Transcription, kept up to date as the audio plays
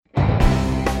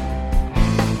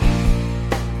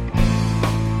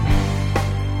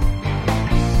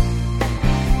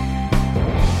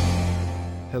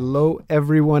Hello,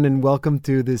 everyone, and welcome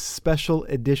to this special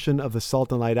edition of the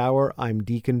Salt and Light Hour. I'm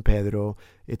Deacon Pedro.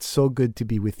 It's so good to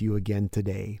be with you again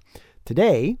today.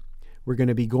 Today, we're going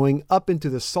to be going up into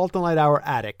the Salt and Light Hour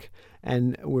attic,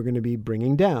 and we're going to be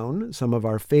bringing down some of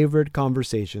our favorite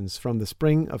conversations from the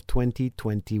spring of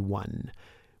 2021.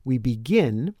 We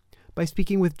begin by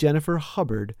speaking with Jennifer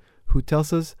Hubbard, who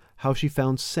tells us how she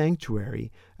found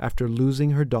sanctuary after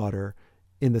losing her daughter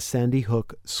in the Sandy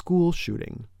Hook school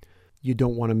shooting. You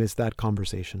don't want to miss that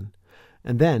conversation.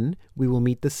 And then we will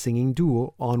meet the singing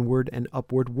duo Onward and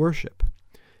Upward Worship.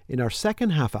 In our second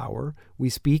half hour, we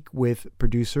speak with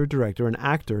producer, director, and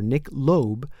actor Nick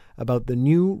Loeb about the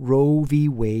new Roe v.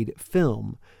 Wade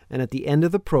film. And at the end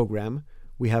of the program,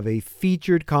 we have a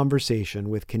featured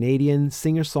conversation with Canadian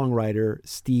singer-songwriter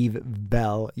Steve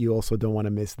Bell. You also don't want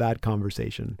to miss that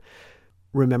conversation.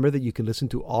 Remember that you can listen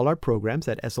to all our programs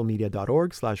at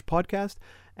slmedia.org/podcast.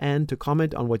 And to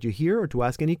comment on what you hear or to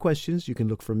ask any questions, you can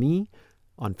look for me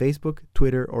on Facebook,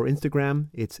 Twitter, or Instagram.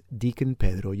 It's Deacon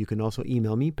Pedro. You can also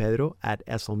email me,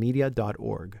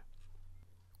 pedro@slmedia.org.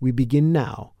 We begin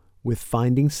now with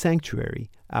finding sanctuary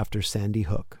after Sandy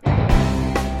Hook.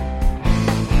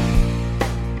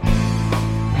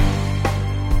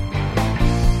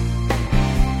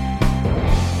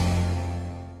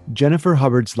 Jennifer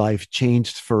Hubbard's life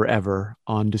changed forever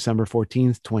on December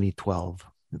 14th, 2012.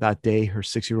 That day, her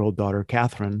 6-year-old daughter,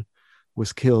 Catherine,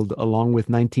 was killed along with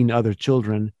 19 other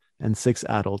children and 6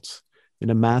 adults in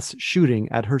a mass shooting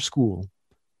at her school,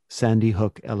 Sandy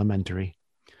Hook Elementary.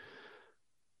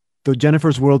 Though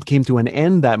Jennifer's world came to an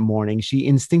end that morning, she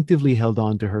instinctively held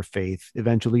on to her faith,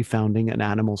 eventually founding an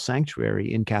animal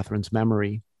sanctuary in Catherine's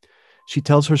memory. She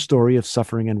tells her story of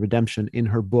suffering and redemption in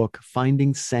her book,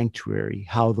 Finding Sanctuary: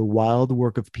 How the Wild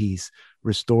Work of Peace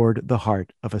Restored the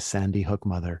Heart of a Sandy Hook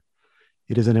Mother.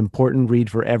 It is an important read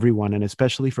for everyone, and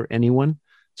especially for anyone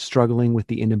struggling with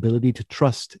the inability to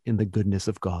trust in the goodness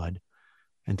of God.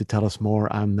 And to tell us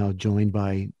more, I'm now joined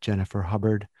by Jennifer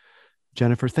Hubbard.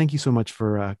 Jennifer, thank you so much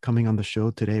for coming on the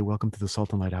show today. Welcome to the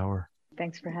Salt and Light Hour.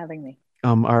 Thanks for having me.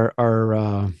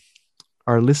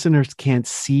 Our listeners can't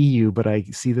see you, but I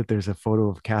see that there's a photo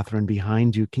of Catherine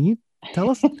behind you. Can you tell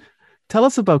us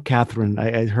about Catherine?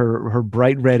 Her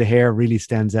bright red hair really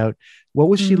stands out. What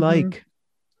was she like?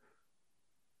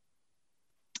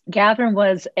 Catherine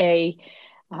was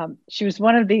she was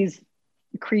one of these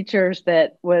creatures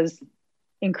that was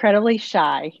incredibly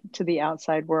shy to the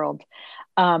outside world,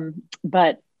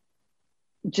 but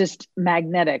just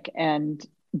magnetic and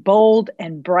bold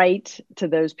and bright to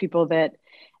those people that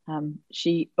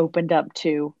she opened up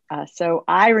to. So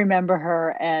I remember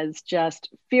her as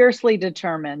just fiercely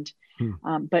determined,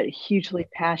 but hugely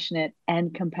passionate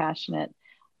and compassionate,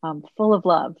 full of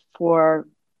love for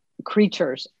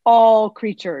creatures, all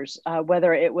creatures,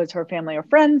 whether it was her family or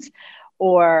friends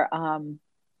or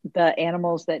the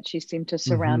animals that she seemed to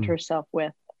surround herself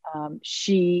with.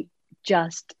 She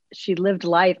lived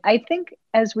life. I think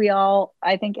as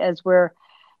we're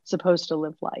supposed to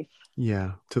live life.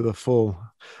 Yeah, to the full.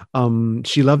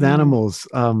 She loved animals.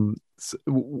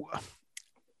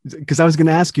 Because I was going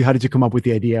to ask you, how did you come up with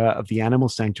the idea of the animal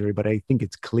sanctuary? But I think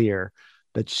it's clear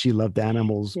that she loved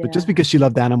animals. Yeah. But just because she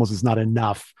loved animals is not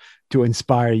enough to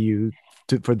inspire you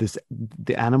for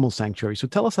the animal sanctuary. So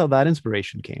tell us how that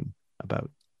inspiration came about.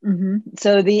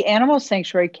 So the animal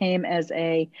sanctuary came as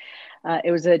it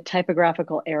was a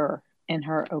typographical error in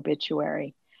her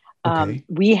obituary. Okay.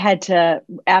 We had to,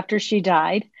 after she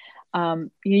died,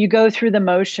 you go through the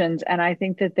motions, and I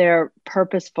think that they're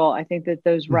purposeful. I think that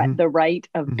the rite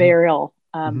of burial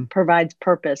provides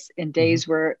purpose in days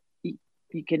where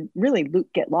you can really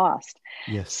get lost.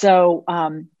 Yes. So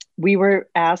we were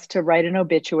asked to write an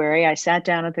obituary. I sat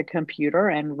down at the computer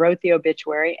and wrote the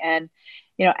obituary. And,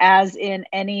 as in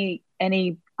any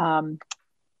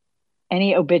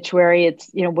obituary,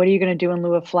 it's, what are you going to do in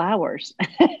lieu of flowers?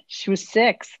 She was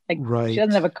 6. Right. She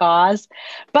doesn't have a cause.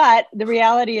 But the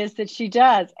reality is that she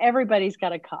does. Everybody's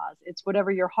got a cause. It's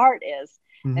whatever your heart is.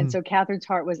 And so Catherine's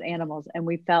heart was animals. And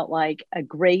we felt like a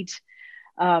great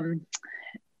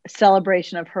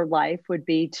celebration of her life would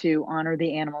be to honor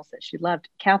the animals that she loved.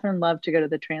 Catherine loved to go to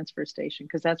the transfer station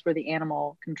because that's where the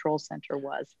animal control center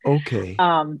was. Okay.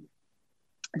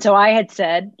 So I had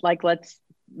said, let's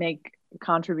make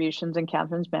contributions in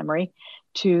Catherine's memory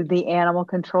to the animal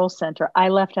control center. I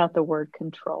left out the word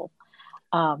control.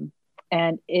 And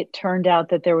it turned out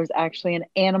that there was actually an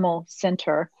animal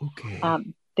center. Okay.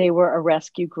 They were a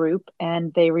rescue group,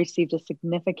 and they received a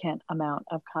significant amount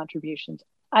of contributions.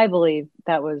 I believe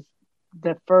that was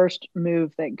the first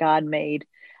move that God made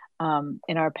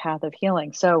in our path of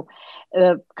healing. So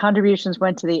the contributions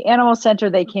went to the animal center.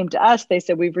 They came to us. They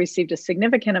said, we've received a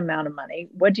significant amount of money.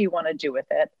 What do you want to do with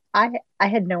it? I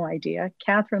had no idea.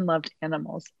 Catherine loved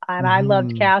animals and I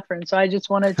loved Catherine. So I just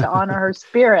wanted to honor her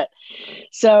spirit.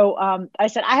 So I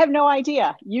said, I have no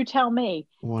idea. You tell me.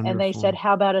 Wonderful. And they said,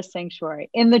 how about a sanctuary?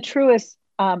 In the truest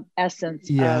essence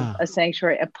of a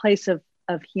sanctuary, a place of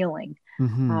healing.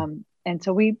 And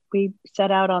so we set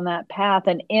out on that path.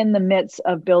 And in the midst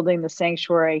of building the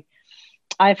sanctuary,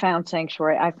 I found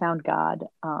sanctuary. I found God.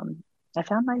 I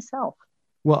found myself.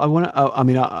 Well, I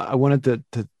wanted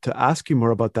to ask you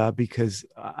more about that because,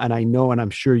 and I know, and I'm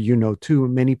sure you know too,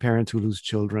 many parents who lose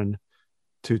children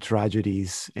to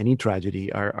tragedies, any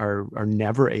tragedy, are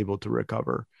never able to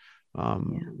recover.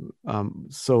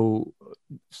 So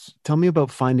tell me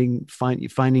about finding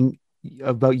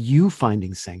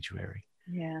sanctuary.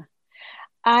 Yeah.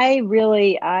 I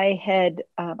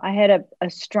had a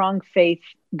strong faith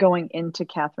going into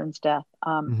Catherine's death.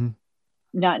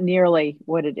 Not nearly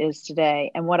what it is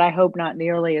today. And what I hope not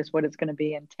nearly is what it's going to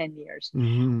be in 10 years.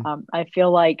 I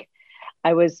feel like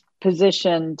I was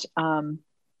positioned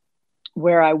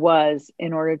where I was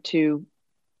in order to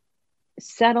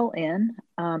settle in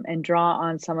and draw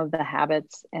on some of the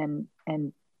habits and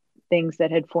things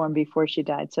that had formed before she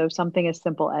died. So something as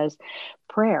simple as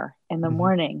prayer in the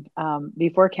morning.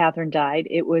 Before Catherine died,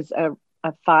 it was a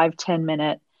 5-10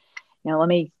 minute, let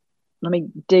me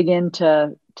dig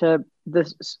into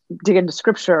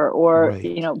scripture or,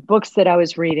 books that I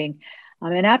was reading.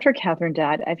 And after Catherine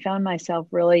died, I found myself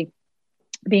really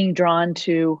being drawn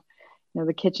to,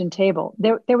 the kitchen table.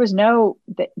 There was no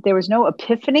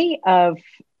epiphany of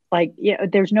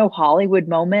there's no Hollywood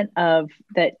moment of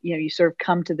that, you sort of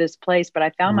come to this place, but I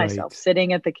found myself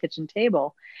sitting at the kitchen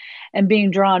table and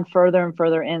being drawn further and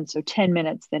further in. So 10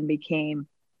 minutes then became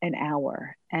an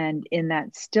hour. And in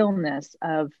that stillness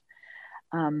of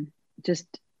just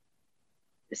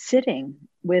sitting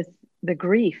with the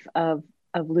grief of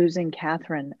losing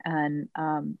Catherine and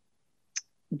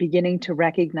beginning to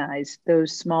recognize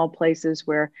those small places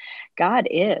where God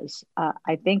is.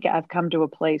 I think I've come to a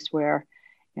place where,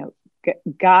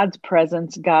 God's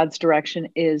presence, God's direction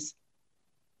is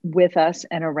with us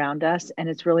and around us. And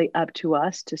it's really up to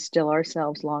us to still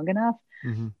ourselves long enough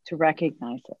to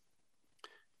recognize it.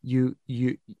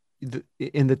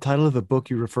 In the title of the book,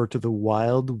 you refer to the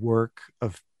wild work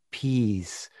of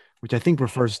peace, which I think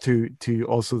refers to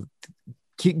also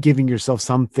keep giving yourself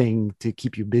something to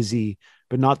keep you busy,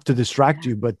 but not to distract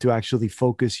you, but to actually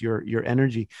focus your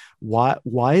energy. Why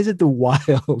is it the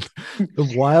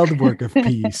wild work of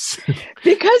peace?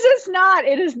 Because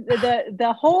it is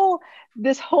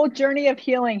this whole journey of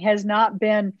healing has not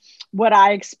been what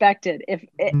I expected.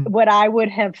 What I would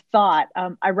have thought,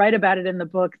 I write about it in the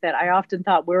book that I often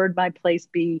thought, where would my place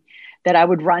be that I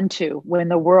would run to when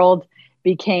the world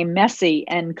became messy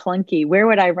and clunky? Where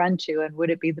would I run to? And would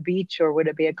it be the beach or would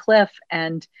it be a cliff?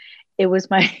 And it was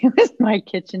my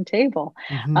kitchen table.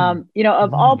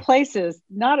 Of all places,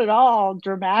 not at all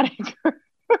dramatic.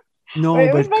 No, it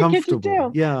but was my comfortable. Kitchen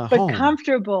table, yeah, but home.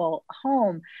 Comfortable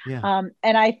home. Yeah.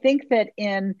 And I think that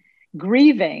in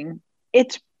grieving,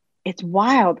 it's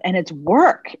wild and it's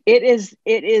work. It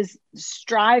is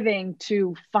striving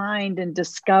to find and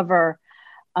discover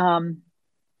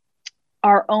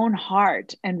our own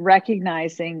heart and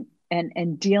recognizing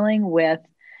and dealing with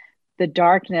the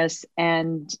darkness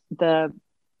and the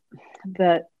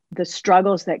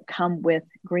struggles that come with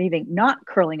grieving, not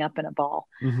curling up in a ball,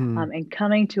 and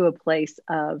coming to a place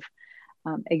of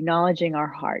acknowledging our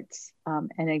hearts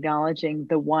and acknowledging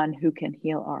the one who can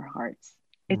heal our hearts.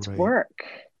 It's work.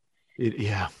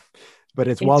 But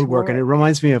it's wild work. And it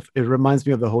reminds me of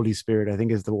the Holy Spirit. I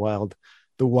think is the wild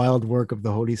work of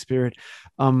the Holy Spirit.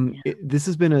 This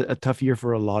has been a tough year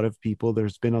for a lot of people.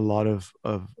 There's been a lot of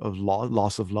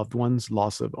loss of loved ones,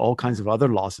 loss of all kinds of other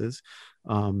losses.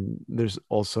 There's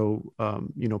also,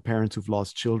 parents who've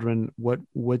lost children.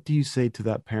 What do you say to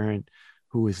that parent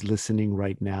who is listening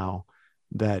right now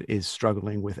that is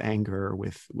struggling with anger,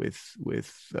 with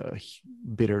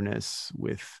bitterness,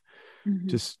 with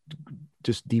just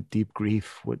deep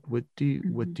grief? What do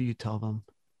you tell them?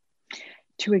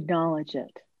 To acknowledge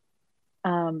it,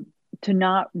 to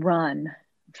not run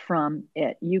from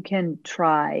it. You can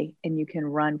try and you can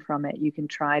run from it. You can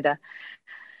try to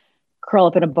curl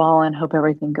up in a ball and hope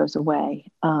everything goes away.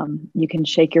 You can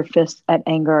shake your fist at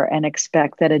anger and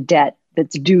expect that a debt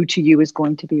that's due to you is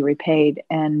going to be repaid.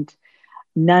 And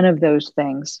none of those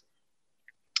things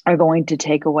are going to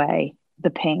take away the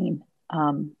pain.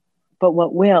 But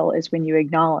what will is when you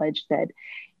acknowledge that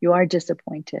you are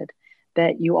disappointed,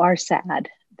 that you are sad,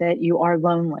 that you are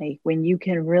lonely, when you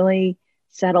can really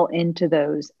settle into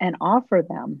those and offer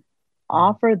them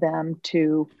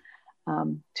to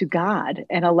God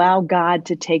and allow God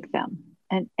to take them,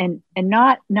 and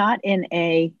not in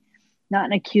a not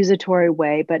an accusatory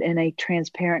way, but in a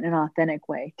transparent and authentic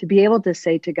way, to be able to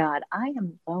say to God, I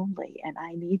am lonely and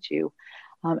I need you,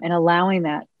 and allowing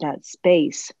that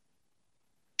space,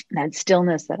 that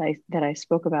stillness that I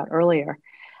spoke about earlier,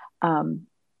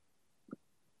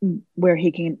 where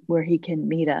he can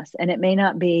meet us. And it may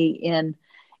not be in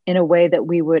a way that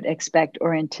we would expect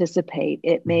or anticipate.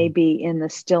 It may be in the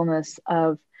stillness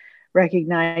of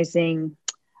recognizing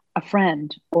a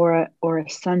friend or a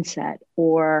sunset,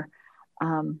 or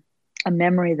a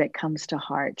memory that comes to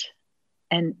heart,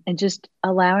 and just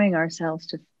allowing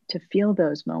ourselves to feel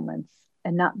those moments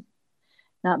and not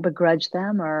begrudge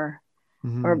them or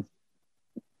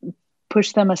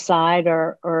push them aside,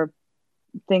 or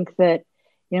think that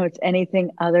it's anything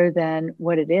other than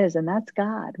what it is. And that's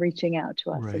God reaching out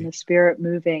to us, and the Spirit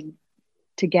moving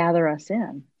to gather us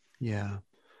in. Yeah.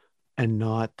 And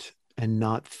not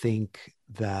think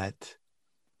that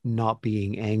not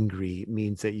being angry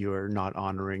means that you're not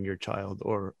honoring your child,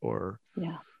 or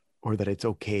that it's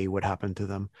okay what happened to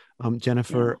them.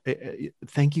 Jennifer,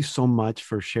 thank you so much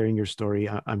for sharing your story.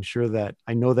 I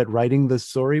know that writing the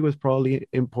story was probably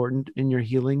important in your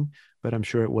healing, but I'm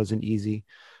sure it wasn't easy.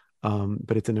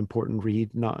 But it's an important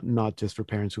read, not just for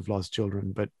parents who've lost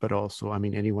children, but also,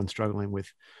 anyone struggling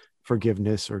with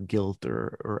forgiveness or guilt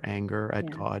or anger at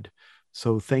God.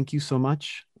 So thank you so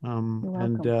much.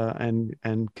 And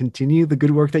continue the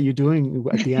good work that you're doing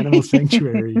at the Animal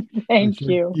Sanctuary. Thank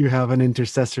you. You have an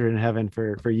intercessor in heaven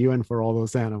for you and for all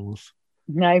those animals.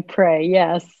 I pray.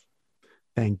 Yes.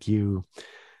 Thank you.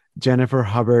 Jennifer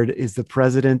Hubbard is the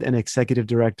president and executive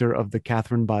director of the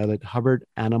Catherine Violet Hubbard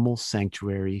Animal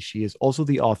Sanctuary. She is also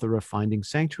the author of Finding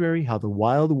Sanctuary: How the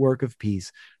Wild Work of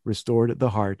Peace Restored the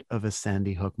Heart of a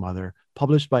Sandy Hook Mother,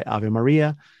 published by Ave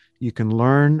Maria. You can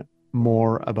learn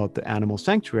more about the Animal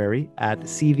Sanctuary at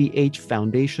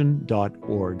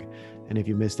cvhfoundation.org. And if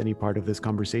you missed any part of this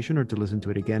conversation or to listen to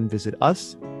it again, visit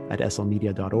us at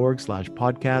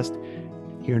slmedia.org/podcast.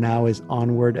 Here now is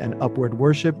Onward and Upward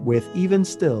Worship with Even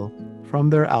Still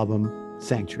from their album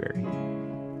Sanctuary.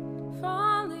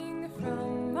 Falling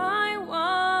from my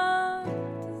one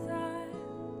desire,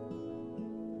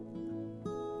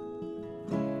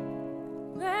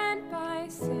 led by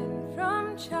sin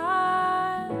from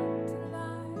child to life,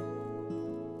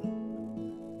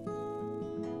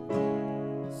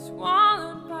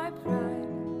 swallowed by pride,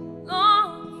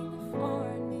 longing for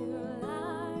a new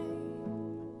life,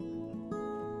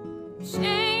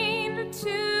 chained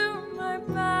to my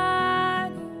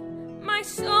body, my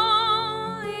soul.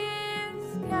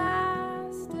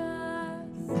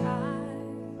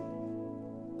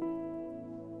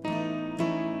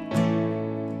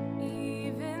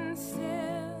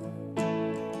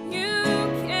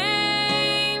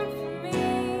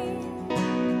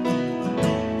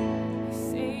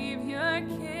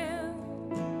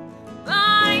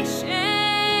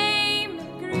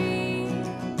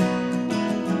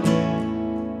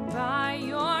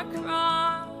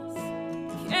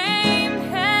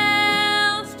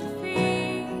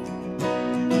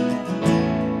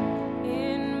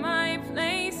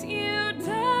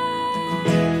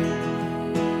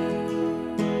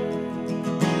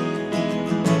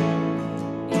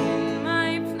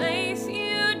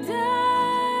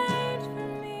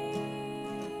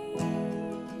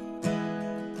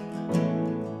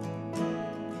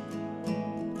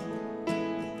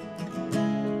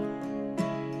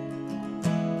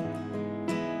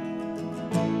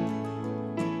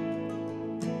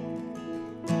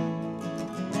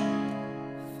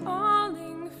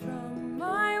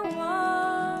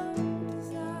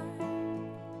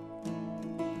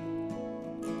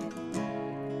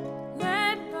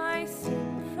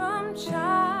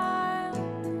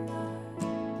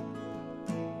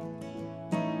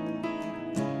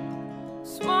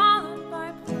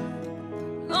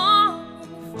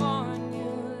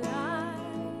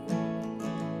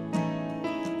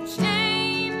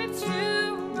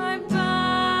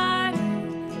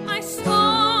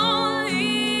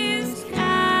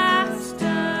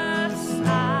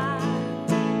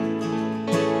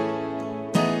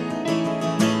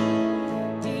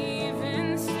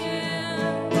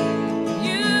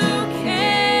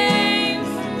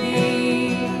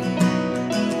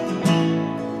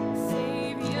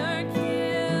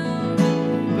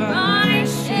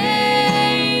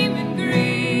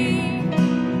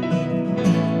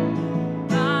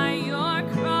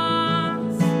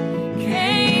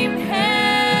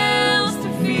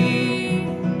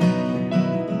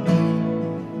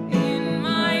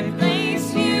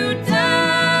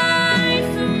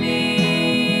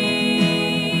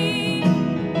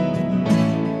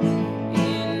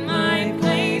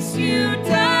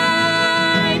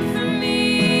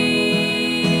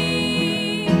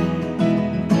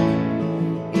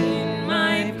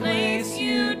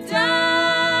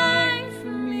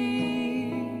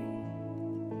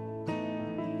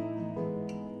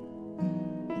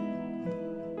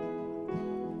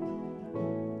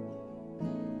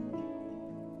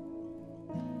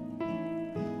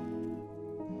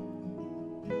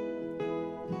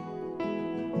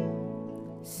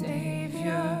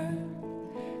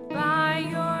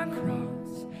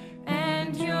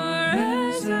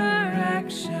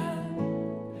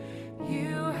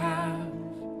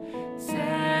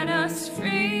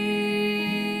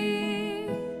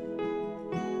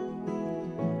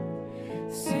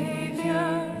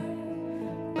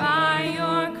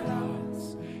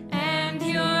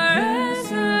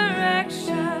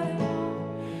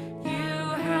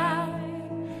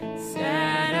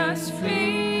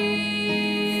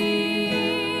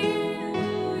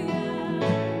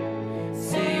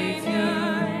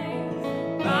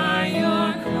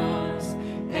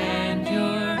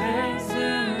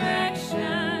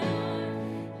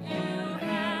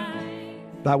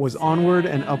 That was Onward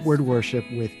and Upward Worship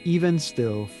with Even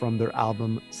Still from their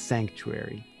album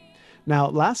Sanctuary. Now,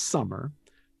 last summer,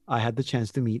 I had the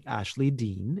chance to meet Ashley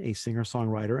Dean, a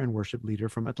singer-songwriter and worship leader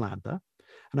from Atlanta.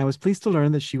 And I was pleased to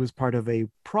learn that she was part of a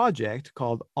project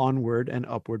called Onward and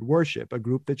Upward Worship, a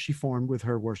group that she formed with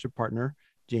her worship partner,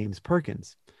 James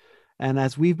Perkins. And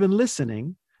as we've been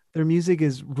listening, their music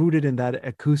is rooted in that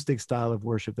acoustic style of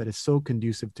worship that is so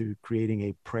conducive to creating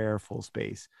a prayerful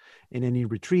space in any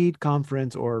retreat,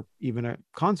 conference, or even a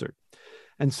concert.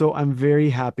 And so I'm very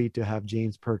happy to have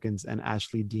James Perkins and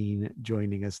Ashley Dean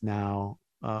joining us now.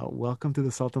 Welcome to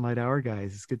the Salt and Light Hour,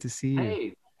 guys. It's good to see you.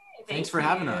 Hey, thanks for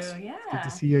having us. Yeah. Good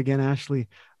to see you again, Ashley.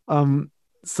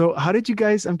 So how did you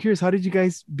guys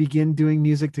begin doing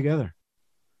music together?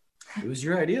 It was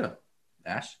your idea,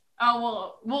 Ash.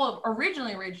 Oh, well,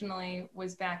 originally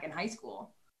was back in high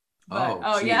school. But,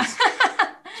 Oh, yeah. So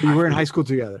you were in high school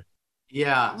together?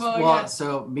 Yeah. Well, Well, yeah.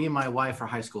 So me and my wife are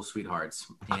high school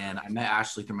sweethearts, and I met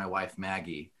Ashley through my wife,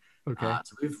 Maggie. Okay.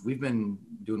 So we've been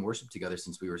doing worship together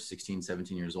since we were 16,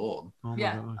 17 years old, Oh my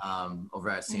Yeah. gosh. over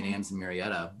at St. Mhm. Anne's in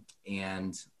Marietta.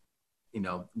 And,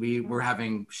 we were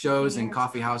having shows in Years.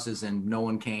 coffee houses and no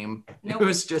one came. Nope. It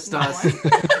was just No us. one.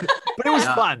 But it was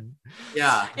Yeah. fun.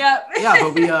 Yeah. Yeah.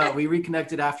 Yeah, but we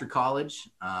reconnected after college.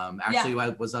 Actually, I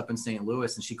was up in St.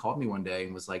 Louis, and she called me one day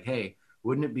and was like, "Hey,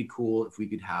 wouldn't it be cool if we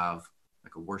could have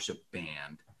like a worship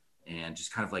band?" And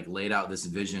just kind of like laid out this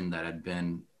vision that had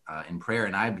been in prayer,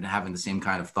 and I've been having the same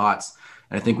kind of thoughts.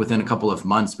 And I think within a couple of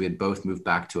months, we had both moved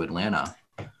back to Atlanta.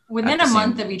 Within At a the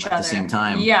month same- of each at other. the same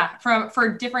time. Yeah.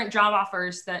 For different job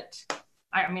offers that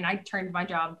I turned my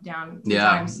job down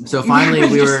Yeah. sometimes. So finally,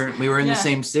 we Just- were in yeah. the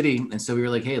same city, and so we were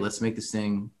like, "Hey, let's make this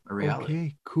thing a reality."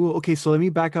 Okay, cool. Okay, so let me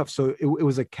back up. So it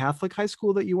was a Catholic high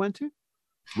school that you went to?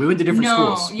 We went to different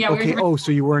No, schools. yeah, we were Okay. different- Oh,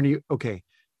 so you weren't. Okay.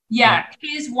 Yeah,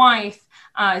 his wife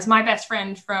is my best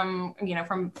friend from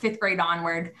fifth grade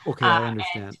onward. Okay, I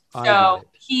understand. I So get it.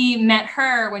 he met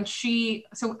her when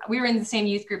so we were in the same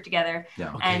youth group together,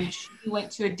 Yeah. Okay. and she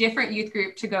went to a different youth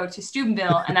group to go to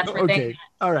Steubenville, and that's where Okay.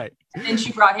 All right. and then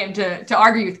she brought him to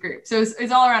our youth group. So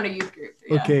it's all around a youth group.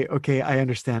 Yeah. Okay. I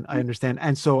understand.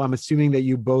 And so I'm assuming that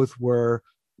you both were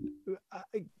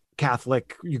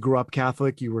Catholic. You grew up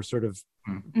Catholic. You were sort of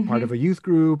part Mhm. of a youth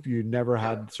group. You never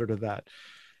had sort of that,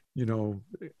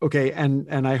 okay.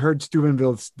 And I heard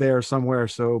Steubenville's there somewhere.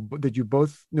 So did you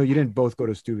both? No, you didn't both go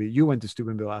to Steubenville. You went to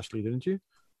Steubenville, Ashley, didn't you?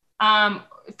 Back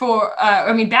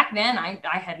then I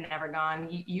had never gone.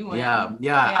 You went.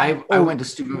 Yeah. I went to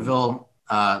Steubenville.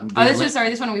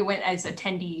 This one we went as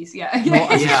attendees. Yeah. No,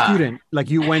 as Yeah. a student, like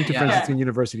you went to Yeah. Franciscan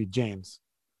University, James.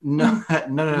 No.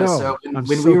 No, So I'm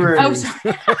when so we were, Oh, confused.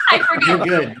 sorry. I you're forget.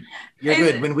 good. You're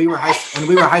good. When we were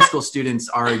high school students,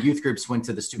 our youth groups went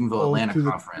to the Steubenville Atlanta to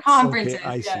the conference Conferences. Okay,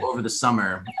 I yeah. see. over the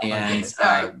summer, and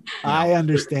Sorry. I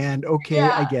understand. Okay,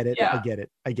 I Yeah, get it. yeah.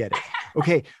 I get it.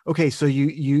 Okay. So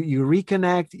you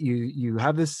reconnect. You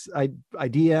have this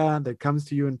idea that comes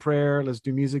to you in prayer. Let's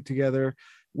do music together.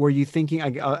 Were you thinking?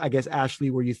 I guess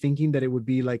Ashley, were you thinking that it would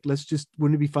be like,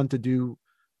 wouldn't it be fun to do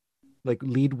like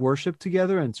lead worship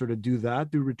together and sort of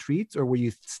do retreats, or were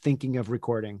you thinking of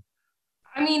recording?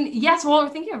 I mean, yes. Well, we're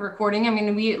thinking of recording. I mean,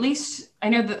 I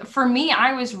know that for me,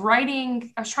 I was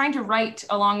trying to write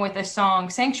along with a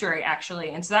song, Sanctuary, actually.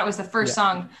 And so that was the first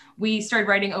song we started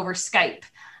writing over Skype.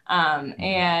 I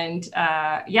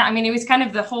mean, it was kind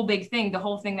of the whole big thing, the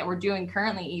whole thing that we're doing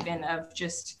currently, even of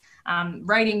just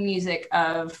writing music,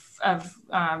 of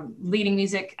leading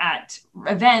music at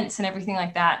events and everything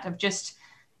like that, of just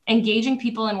engaging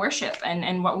people in worship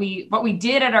and what we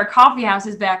did at our coffee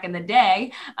houses back in the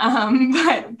day,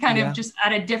 but kind of just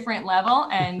at a different level,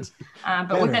 and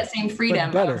but with that same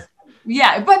freedom. But better.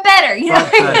 But better,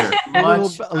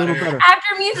 much better, a little better.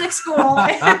 After music school.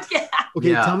 Yeah. Okay,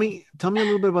 Yeah. tell me a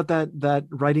little bit about that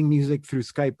writing music through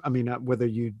Skype. I mean, whether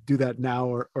you do that now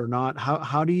or not.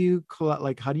 How do you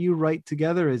how do you write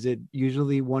together? Is it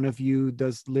usually one of you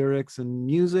does lyrics and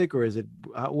music, or is it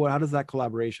how does that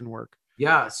collaboration work?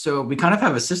 Yeah, so we kind of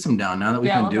have a system down now that we've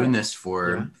been doing this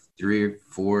for 3,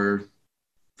 4,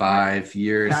 5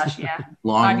 years. Gosh, yeah.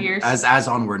 Long 5 years. as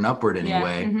onward and upward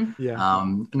anyway. Yeah. Mhm.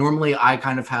 Yeah. Normally I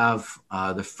kind of have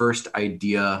the first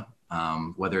idea,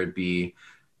 whether it be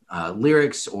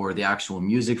lyrics or the actual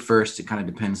music first. It kind of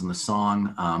depends on the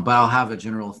song, but I'll have a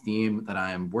general theme that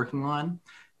I'm working on.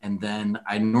 And then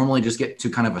I normally just get to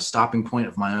kind of a stopping point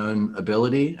of my own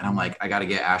ability. And I'm like, I got to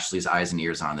get Ashley's eyes and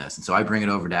ears on this. And so I bring it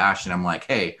over to Ash and I'm like,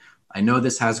 hey, I know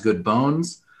this has good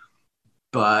bones,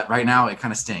 but right now it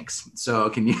kind of stinks.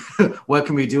 So what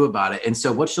can we do about it? And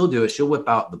so what she'll do is she'll whip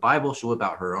out the Bible, she'll whip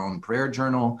out her own prayer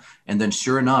journal. And then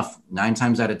sure enough, 9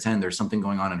 times out of 10, there's something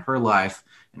going on in her life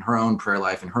in her own prayer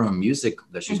life and her own music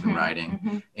that she's been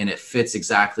writing. And it fits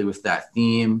exactly with that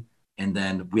theme. And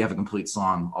then we have a complete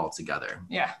song all together.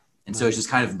 Yeah. And so it's just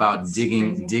kind of about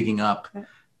digging up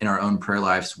in our own prayer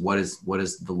lives. What is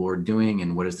the Lord doing,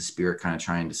 and what is the Spirit kind of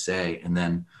trying to say? And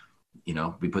then,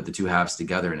 we put the two halves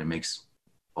together and it makes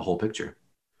a whole picture.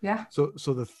 Yeah. So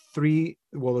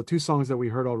the two songs that we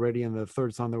heard already and the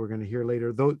third song that we're going to hear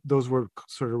later, those were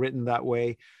sort of written that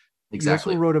way.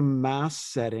 Exactly. You also wrote a mass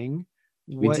setting.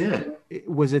 We did.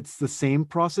 Was it the same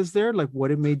process there? Like,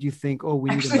 what made you think, oh, we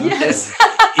need a mass yes. setting?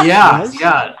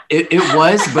 Yeah. It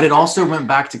was, but it also went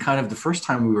back to kind of the first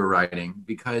time we were writing,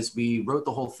 because we wrote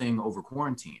the whole thing over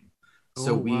quarantine.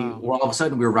 So all of a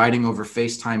sudden we were writing over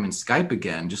FaceTime and Skype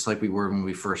again, just like we were when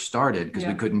we first started, because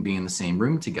we couldn't be in the same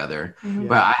room together.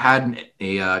 But I had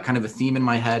a kind of a theme in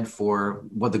my head for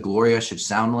what the Gloria should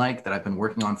sound like that I've been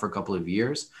working on for a couple of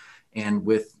years. And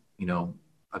with,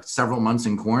 several months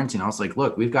in quarantine, I was like,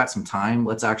 look, we've got some time.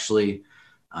 Let's actually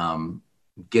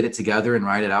get it together and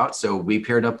write it out. So we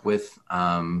paired up with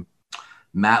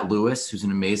Matt Lewis, who's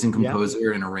an amazing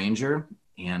composer and arranger.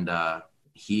 And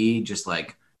he just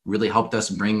really helped us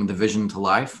bring the vision to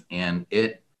life. And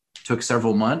it took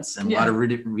several months and a lot of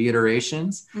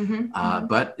reiterations,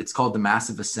 but it's called The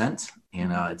Massive Ascent,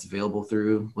 and it's available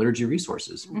through Liturgy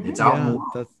Resources. It's out in the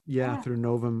world. Through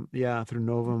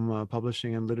Novum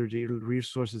Publishing and Liturgy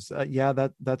Resources.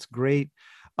 That's great.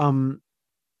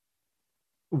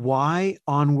 Why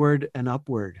Onward and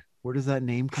Upward? Where does that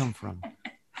name come from?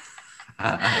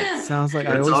 It sounds like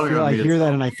I hear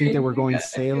that and I think that we're going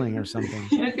sailing or something.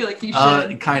 I feel like you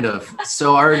should. Kind of.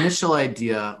 So our initial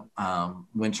idea,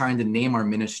 when trying to name our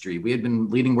ministry, we had been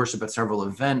leading worship at several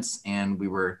events, and we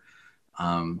were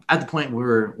at the point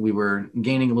where we were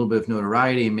gaining a little bit of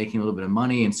notoriety and making a little bit of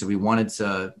money. And so we wanted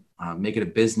to make it a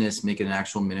business, make it an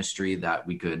actual ministry that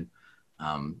we could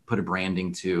put a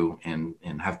branding to and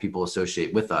have people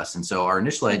associate with us. And so our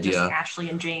initial idea, just Ashley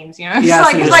and James,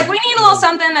 it's like we need a little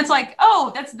something that's like,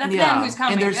 oh, that's them who's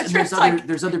coming. And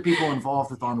there's other people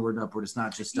involved with Onward and Upward. It's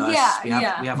not just us. We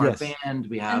have our band.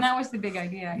 And that was the big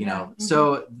idea.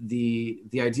 So the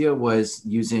idea was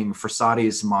using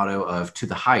Frassati's motto of "To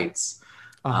the Heights."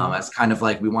 As kind of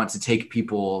like we want to take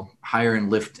people higher and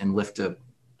lift up,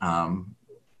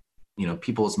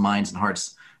 people's minds and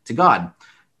hearts to God.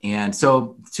 And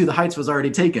so To the Heights was already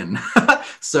taken.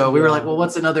 So we were like, well,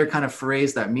 what's another kind of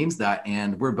phrase that means that?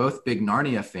 And we're both big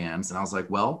Narnia fans. And I was like,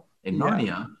 well, in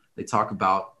Narnia, they talk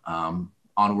about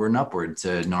onward and upward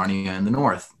to Narnia in the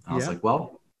north. And I was like,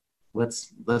 well,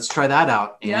 let's try that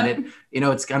out. And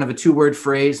it's kind of a 2-word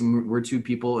phrase, and we're two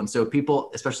people. And so people,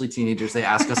 especially teenagers, they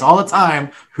ask us all the time,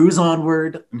 who's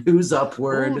onward and who's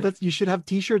upward? Oh, you should have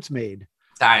t-shirts made.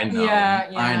 I know.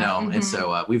 I know. And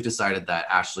so we've decided that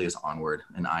Ashley is onward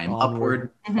and I am upward.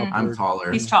 I'm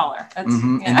taller. He's taller. That's,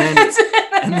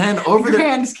 And then over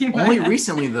only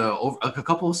recently, though, a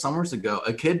couple of summers ago,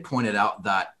 a kid pointed out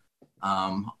that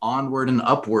onward and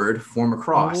upward form a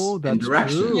cross in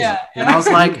directions. And I was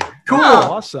like, cool.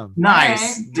 Awesome.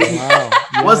 Nice. Wow.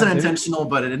 Wasn't intentional,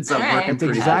 but it ends up working.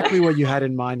 That's exactly what you had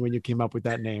in mind when you came up with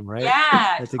that name, right?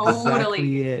 Yeah, that's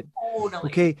exactly it.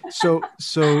 Totally. Okay, so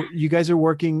you guys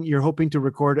are you're hoping to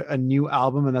record a new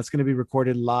album, and that's going to be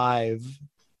recorded live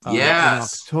in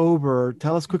October.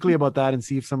 Tell us quickly about that and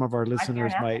see if some of our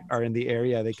listeners are in the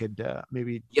area. They could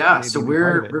maybe. So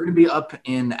we're going to be up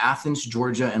in Athens,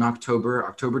 Georgia in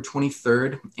October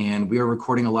 23rd, and we are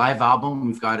recording a live album.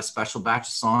 We've got a special batch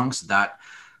of songs that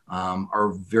are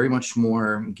very much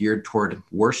more geared toward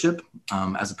worship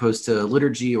as opposed to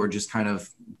liturgy or just kind of,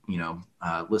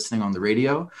 listening on the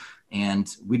radio. And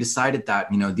we decided that,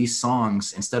 these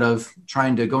songs, instead of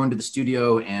trying to go into the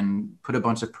studio and put a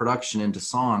bunch of production into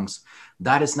songs,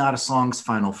 that is not a song's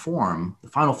final form. The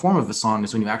final form of a song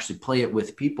is when you actually play it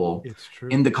with people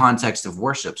in the context of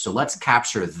worship. So let's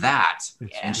capture that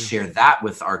and share that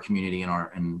with our community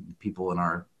and people in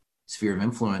our sphere of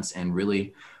influence, and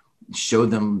really show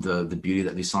them the beauty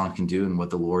that these songs can do and what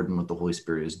the Lord and what the Holy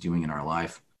Spirit is doing in our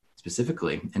life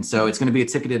specifically. And so it's going to be a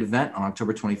ticketed event on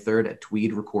October 23rd at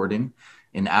Tweed Recording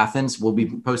in Athens. We'll be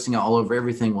posting it all over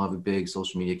everything. We'll have a big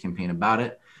social media campaign about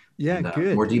it.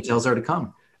 Good. More details are to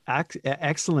come.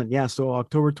 Excellent. Yeah. So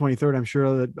October 23rd, I'm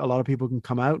sure that a lot of people can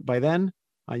come out by then.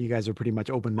 You guys are pretty much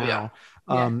open now.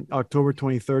 October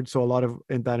 23rd. So a lot of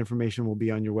that information will be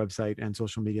on your website and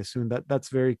social media soon. That's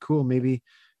very cool. Maybe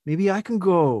I can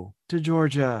go to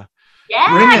Georgia.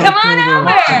 Yeah, come on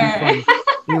over.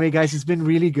 Anyway, guys, it's been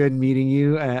really good meeting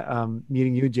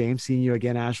you, James, seeing you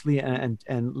again, Ashley,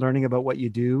 and learning about what you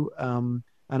do.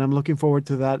 And I'm looking forward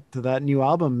to that new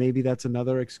album. Maybe that's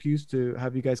another excuse to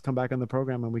have you guys come back on the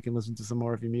program and we can listen to some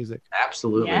more of your music.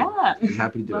 Absolutely. Yeah. Be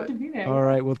happy to do Love it. to be there. All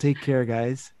right. Well, take care,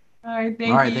 guys. All right.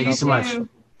 All right, thank you so much. too.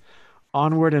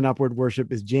 Onward and Upward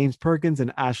Worship is James Perkins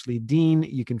and Ashley Dean.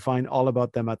 You can find all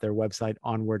about them at their website,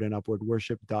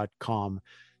 onwardandupwardworship.com.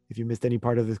 If you missed any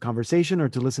part of this conversation or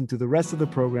to listen to the rest of the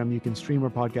program, you can stream or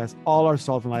podcast all our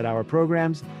Salt and Light Hour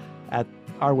programs at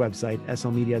our website,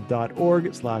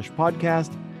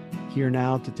 slmedia.org/podcast. Here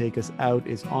now to take us out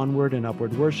is Onward and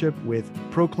Upward Worship with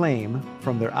Proclaim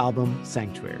from their album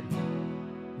Sanctuary.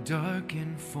 Dark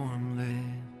and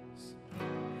formless,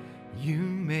 you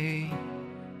made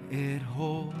it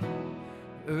whole.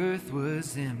 Earth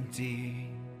was empty,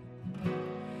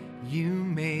 you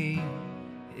made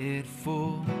it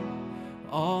full.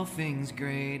 All things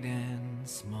great and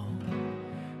small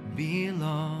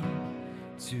belong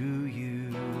to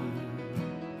you.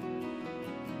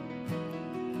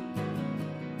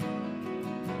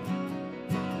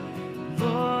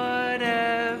 Lord,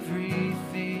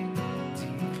 everything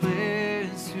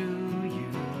declares who you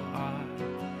are.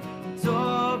 And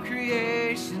all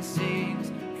creation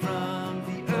sings from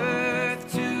the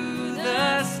earth to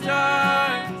the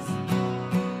stars.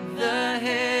 The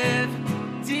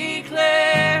heavens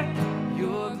declare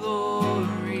your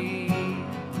glory.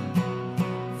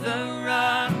 The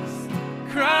rocks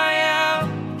cry out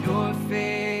your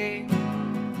fame.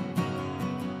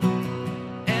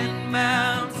 And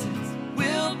mountains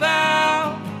will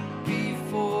bow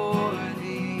before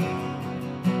thee.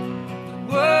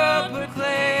 The world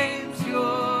proclaims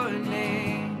your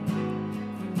name.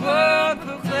 The world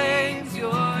proclaims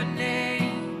your name.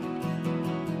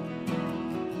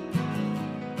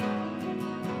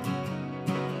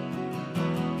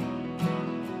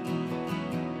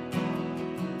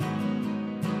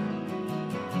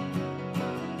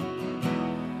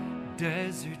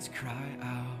 Deserts cry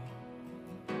out,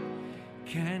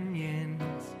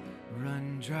 canyons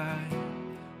run dry,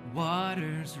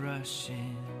 waters rush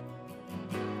in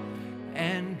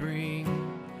and bring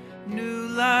new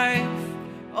life.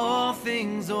 All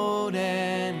things old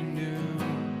and new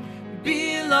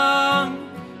belong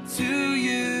to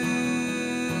you.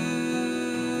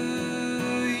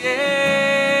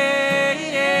 Yeah,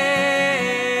 yeah.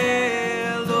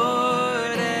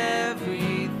 Lord,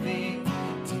 everything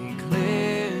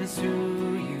declares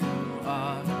who you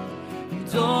are.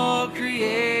 And all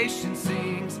creation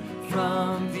sings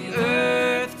from the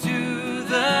earth to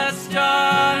the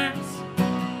stars.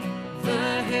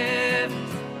 The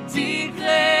heavens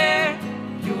declare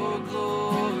your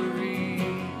glory.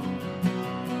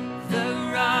 The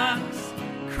rocks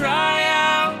cry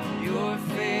out your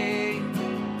fame.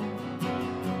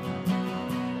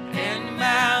 And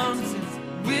mountains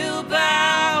will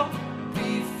bow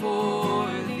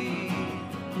before thee.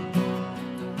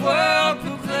 The world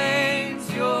proclaims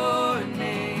your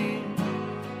name.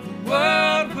 The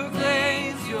world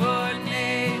proclaims your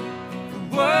name.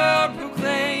 The world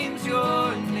proclaims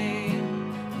your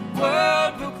name. The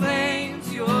world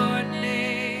proclaims your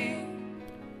name.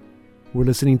 We're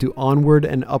listening to Onward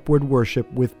and Upward Worship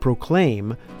with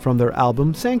Proclaim from their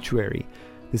album Sanctuary.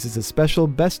 This is a special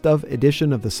best of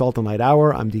edition of the Salt and Light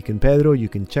Hour. I'm Deacon Pedro. You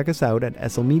can check us out at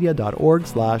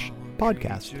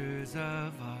slmedia.org/podcast. Creatures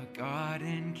of our God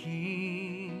and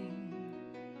King,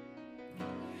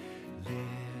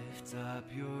 lift up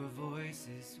your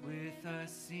voices with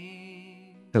us,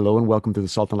 sing. Hello and welcome to the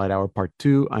Salt and Light Hour Part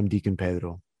 2. I'm Deacon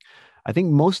Pedro. I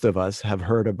think most of us have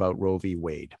heard about Roe v.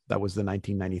 Wade. That was the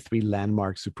 1993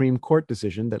 landmark Supreme Court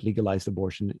decision that legalized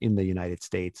abortion in the United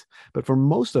States. But for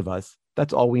most of us,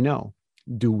 that's all we know.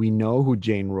 Do we know who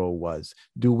Jane Roe was?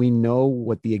 Do we know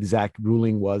what the exact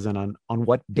ruling was and on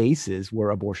what basis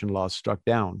were abortion laws struck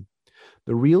down?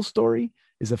 The real story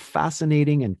is a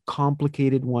fascinating and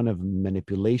complicated one of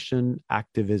manipulation,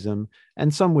 activism,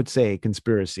 and some would say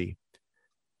conspiracy.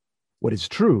 What is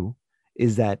true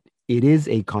is that it is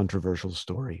a controversial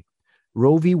story.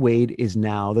 Roe v. Wade is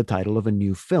now the title of a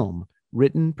new film,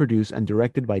 written, produced, and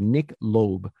directed by Nick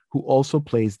Loeb, who also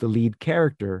plays the lead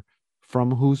character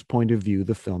from whose point of view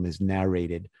the film is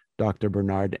narrated, Dr.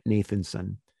 Bernard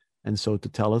Nathanson. And so to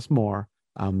tell us more,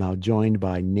 I'm now joined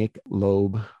by Nick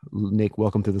Loeb. Nick,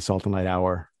 welcome to the Salt and Light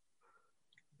Hour.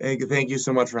 Thank you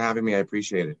so much for having me. I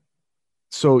appreciate it.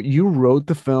 So you wrote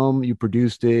the film, you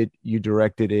produced it, you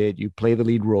directed it, you play the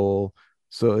lead role.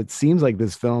 So it seems like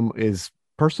this film is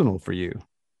personal for you.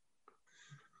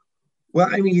 Well,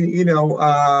 I mean,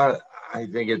 I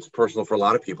think it's personal for a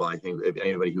lot of people. I think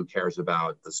anybody who cares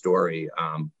about the story.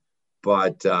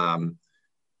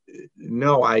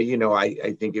 No,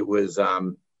 I think it was,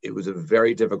 it was a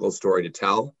very difficult story to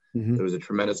tell. Mm-hmm. There was a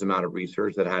tremendous amount of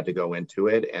research that had to go into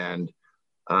it. And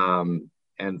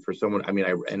for someone, I mean,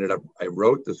 I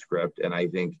wrote the script, and I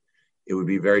think it would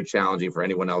be very challenging for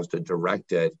anyone else to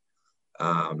direct it,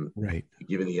 right,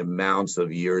 given the amounts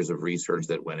of years of research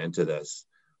that went into this,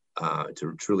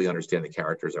 to truly understand the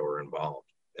characters that were involved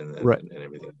and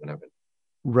everything that happened.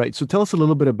 Right. So tell us a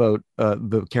little bit about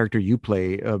the character you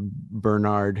play,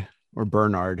 Bernard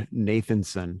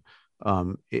Nathanson.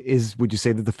 Would you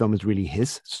say that the film is really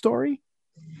his story?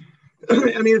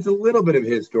 I mean, it's a little bit of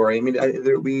his story. I mean,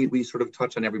 we sort of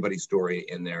touch on everybody's story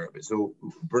in there. So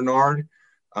Bernard,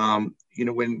 when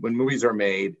movies are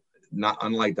made, not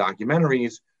unlike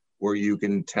documentaries where you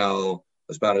can tell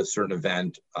about a certain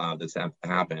event that's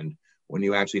happened, when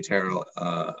you actually tell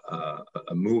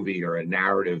a movie or a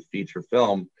narrative feature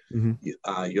film, mm-hmm. you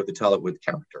have to tell it with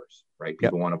characters, right?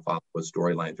 People Yep. want to follow a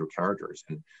storyline through characters.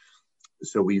 And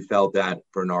so we felt that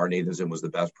Bernard Nathanson was the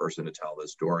best person to tell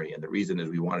this story. And the reason is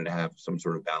we wanted to have some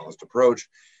sort of balanced approach.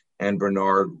 And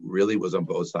Bernard really was on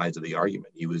both sides of the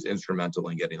argument. He was instrumental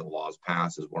in getting the laws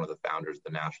passed as one of the founders of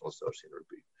the National Association of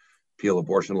Repeal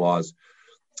Abortion Laws.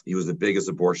 He was the biggest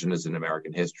abortionist in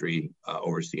American history,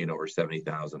 overseeing over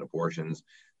 70,000 abortions.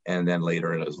 And then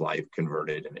later in his life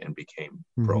converted and became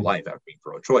mm-hmm. pro-life after being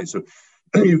pro-choice. So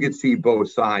you could see both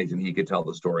sides, and he could tell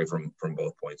the story from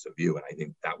both points of view. And I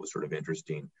think that was sort of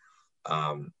interesting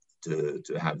to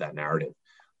have that narrative.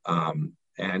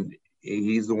 And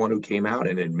he's the one who came out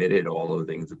and admitted all of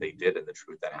the things that they did and the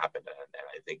truth that happened. And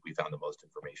I think we found the most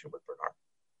information with Bernard.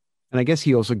 And I guess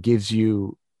he also gives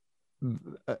you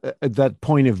that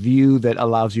point of view that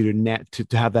allows you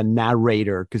to have that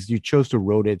narrator, because you chose to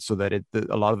wrote it so that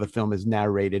a lot of the film is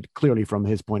narrated clearly from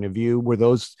his point of view. Were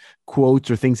those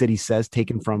quotes or things that he says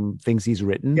taken from things he's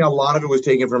written? Yeah, a lot of it was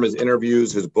taken from his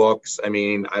interviews, his books. I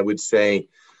mean, I would say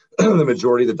the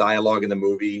majority of the dialogue in the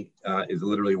movie is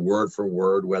literally word for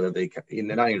word, whether they,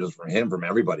 not even just from him, from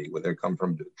everybody, whether they come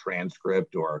from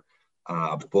transcript or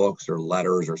books or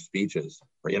letters or speeches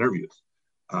or interviews.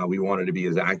 We wanted to be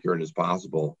as accurate as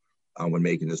possible when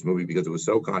making this movie because it was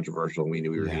so controversial. We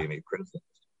knew we were going to get criticized.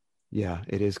 Yeah,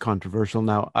 it is controversial.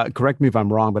 Now, correct me if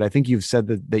I'm wrong, but I think you've said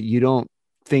that you don't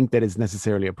think that it's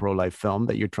necessarily a pro-life film,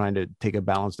 that you're trying to take a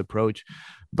balanced approach,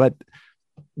 but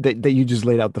that you just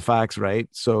laid out the facts, right?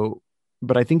 So,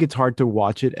 but I think it's hard to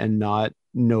watch it and not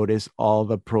notice all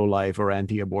the pro-life or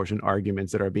anti-abortion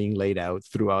arguments that are being laid out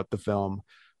throughout the film.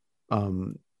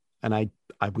 And I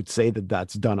would say that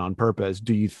that's done on purpose.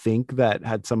 Do you think that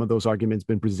had some of those arguments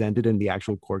been presented in the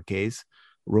actual court case,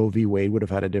 Roe v. Wade would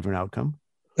have had a different outcome?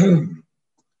 I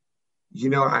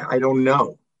don't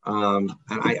know. And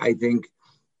I think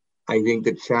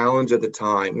the challenge at the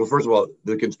time, well, first of all,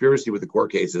 the conspiracy with the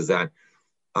court case is that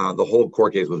the whole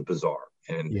court case was bizarre.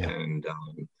 And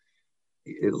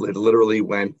it literally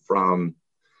went from,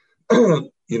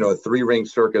 a three-ring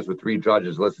circus with three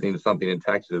judges listening to something in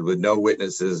Texas with no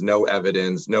witnesses, no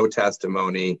evidence, no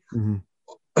testimony,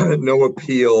 mm-hmm. no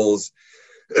appeals,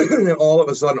 all of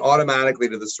a sudden automatically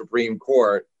to the Supreme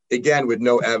Court, again, with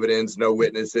no evidence, no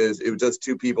witnesses. It was just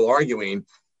two people arguing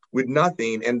with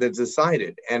nothing, and then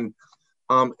decided. And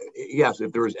yes,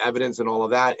 if there was evidence and all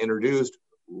of that introduced,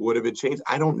 would have it changed?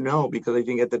 I don't know, because I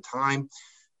think at the time,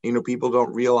 people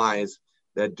don't realize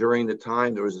that during the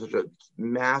time there was such a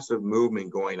massive movement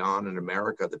going on in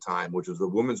America at the time, which was the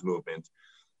women's movement,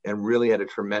 and really had a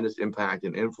tremendous impact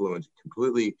and influence,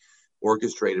 completely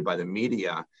orchestrated by the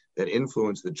media, that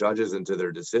influenced the judges into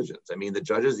their decisions. I mean, the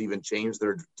judges even changed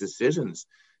their decisions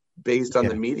based on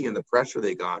the media and the pressure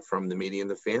they got from the media and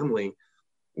the family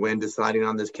when deciding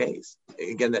on this case.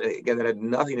 Again, that had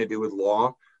nothing to do with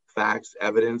law, facts,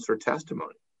 evidence, or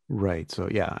testimony. Right. So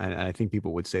yeah, and I think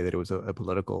people would say that it was a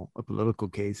political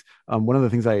case. One of the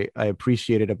things I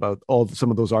appreciated about some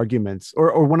of those arguments,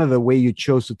 or one of the way you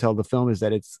chose to tell the film, is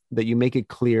that that you make it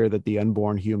clear that the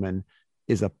unborn human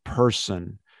is a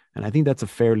person, and I think that's a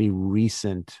fairly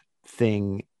recent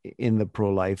thing in the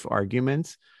pro-life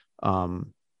arguments.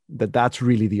 That's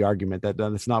really the argument, that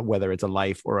it's not whether it's a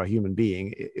life or a human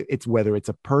being, it's whether it's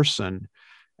a person.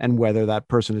 And whether that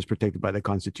person is protected by the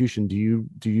Constitution. Do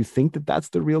you think that that's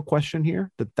the real question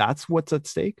here? That's what's at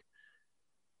stake?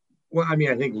 Well, I mean,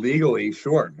 I think legally,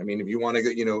 sure. I mean, if you want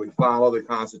to, follow the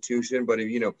Constitution, but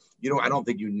if I don't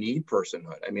think you need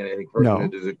personhood. I mean, I think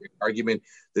personhood is an argument.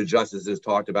 The justices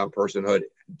talked about personhood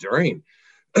during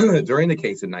the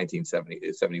case in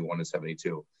 1971 and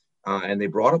 72, and they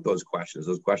brought up those questions.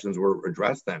 Those questions were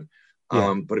addressed then.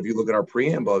 Yeah. But if you look at our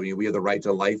preamble, we have the right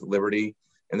to life, liberty,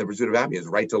 and the pursuit of happiness,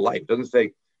 right to life. It doesn't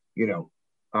say,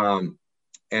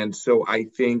 and so I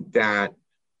think that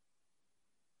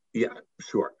Yeah,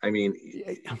 sure. I mean,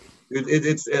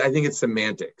 it's. I think it's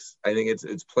semantics. I think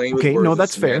it's playing with Okay, words. no,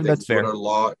 that's fair. Semantics. That's fair.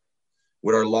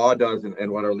 What our law does,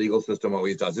 and what our legal system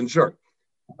always does. And sure,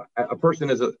 a person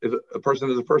is a person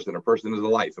is a person. A person is a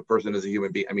life. A person is a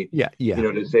human being. I mean, Yeah.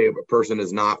 to say a person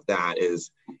is not that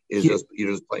is just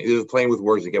playing with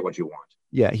words to get what you want.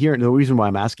 Yeah, here, the reason why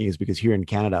I'm asking is because here in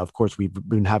Canada, of course, we've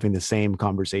been having the same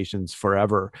conversations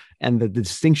forever. And the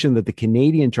distinction that the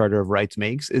Canadian Charter of Rights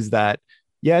makes is that,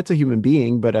 yeah, it's a human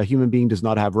being, but a human being does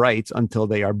not have rights until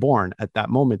they are born. At that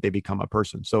moment, they become a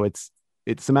person. So it's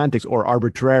semantics or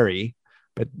arbitrary,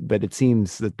 but it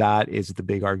seems that is the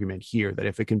big argument here, that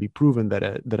if it can be proven that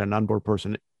an unborn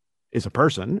person is a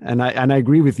person, and I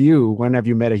agree with you, when have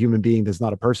you met a human being that's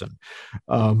not a person?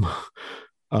 I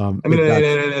mean,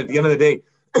 at the end of the day,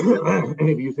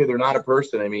 if you say they're not a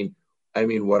person,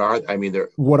 what are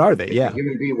they? Yeah,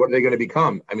 human being. What are they going to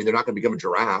become? I mean, they're not going to become a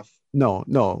giraffe. No.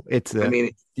 It's.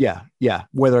 Yeah.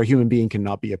 Whether a human being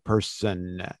cannot be a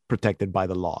person protected by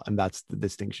the law, and that's the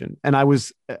distinction. And I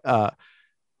was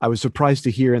surprised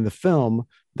to hear in the film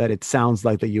that it sounds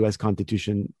like the U.S.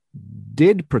 Constitution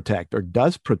did protect or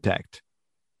does protect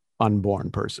unborn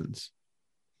persons.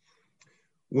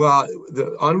 Well,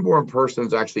 the unborn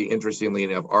persons actually, interestingly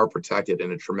enough, are protected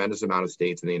in a tremendous amount of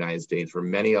states in the United States for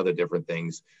many other different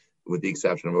things, with the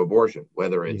exception of abortion,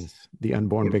 whether it's the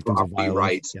unborn victims of violence,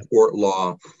 rights, court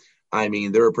law. I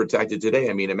mean, they're protected today.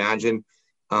 I mean, imagine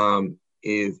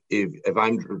if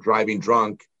I'm driving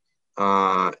drunk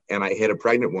and I hit a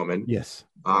pregnant woman, yes,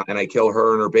 and I kill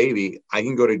her and her baby, I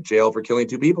can go to jail for killing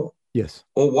two people. Yes.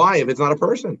 Well, why if it's not a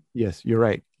person? Yes, you're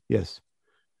right. Yes.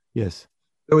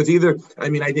 So it's either, I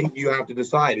think you have to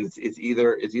decide. It's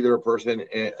either a person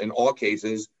in all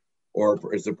cases, or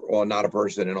it's not a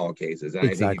person in all cases. And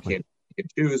exactly. I think you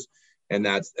can't choose, and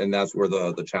that's where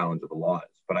the challenge of the law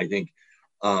is. But I think,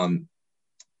 I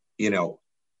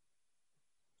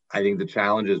think the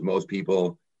challenge is most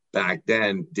people back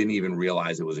then didn't even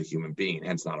realize it was a human being,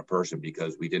 hence not a person,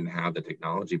 because we didn't have the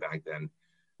technology back then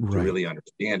to really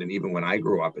understand. And even when I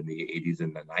grew up in the 80s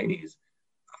and the 90s,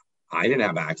 I didn't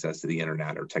have access to the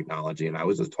internet or technology, and I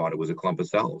was just taught it was a clump of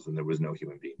cells and there was no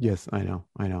human being. Yes, I know.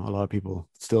 A lot of people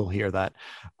still hear that.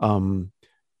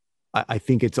 I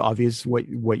think it's obvious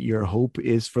what your hope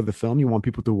is for the film. You want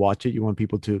people to watch it. You want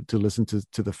people to listen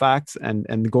to the facts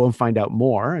and go and find out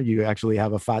more. You actually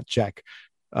have a fact check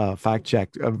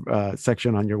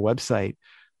section on your website.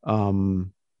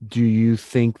 Do you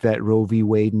think that Roe v.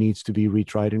 Wade needs to be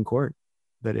retried in court?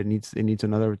 That it needs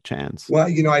another chance? Well,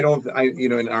 in our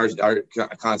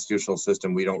constitutional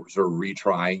system, we don't sort of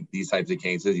retry these types of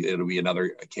cases. It'll be another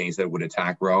case that would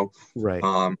attack Roe. Right.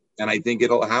 And I think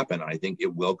it'll happen. I think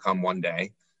it will come one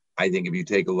day. I think if you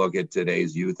take a look at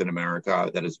today's youth in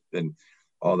America, that has been,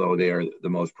 although they are the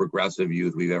most progressive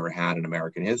youth we've ever had in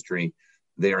American history,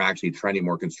 they are actually trending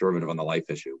more conservative on the life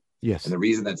issue. Yes. And the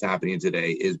reason that's happening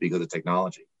today is because of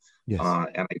technology. Yes.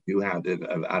 And I do have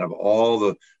out of all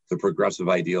the progressive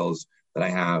ideals that I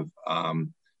have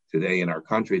today in our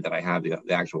country, that I have the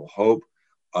actual hope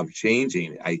of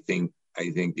changing. I think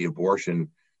the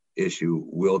abortion issue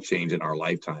will change in our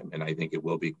lifetime, and I think it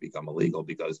will become illegal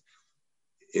because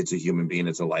it's a human being,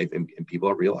 it's a life, and people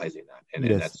are realizing that, and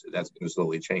that's going to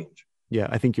slowly change. Yeah,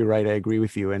 I think you're right. I agree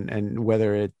with you. And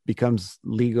whether it becomes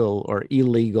legal or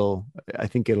illegal, I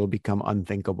think it'll become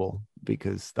unthinkable,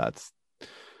 because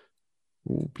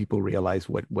people realize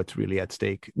what's really at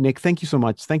stake. Nick, thank you so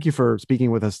much. Thank you for speaking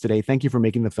with us today. Thank you for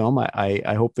making the film.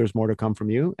 I hope there's more to come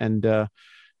from you. And I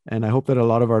hope that a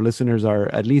lot of our listeners are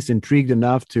at least intrigued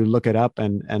enough to look it up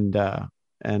and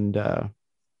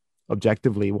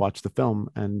objectively watch the film.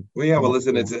 And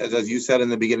listen, it's, as you said in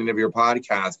the beginning of your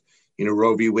podcast,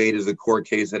 Roe v. Wade is a court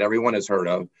case that everyone has heard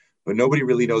of, but nobody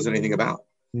really knows anything about.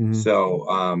 Mm-hmm.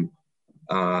 So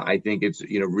I think it's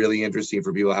really interesting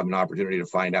for people to have an opportunity to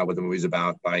find out what the movie's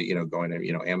about by going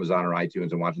to Amazon or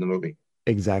iTunes and watching the movie.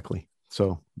 Exactly.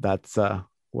 So that's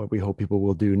what we hope people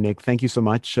will do. Nick, thank you so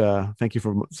much. Thank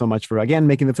you so much for again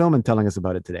making the film and telling us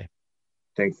about it today.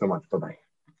 Thanks so much. Bye-bye.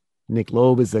 Nick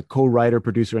Loeb is the co-writer,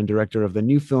 producer, and director of the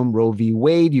new film Roe v.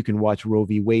 Wade. You can watch Roe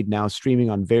v. Wade now streaming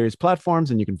on various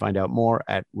platforms, and you can find out more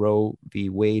at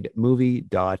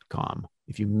roevwademovie.com.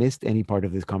 If you missed any part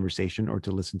of this conversation or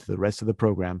to listen to the rest of the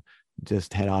program,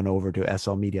 just head on over to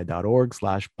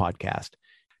slmedia.org/podcast.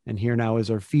 And here now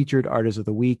is our featured artist of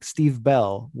the week, Steve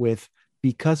Bell, with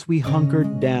Because We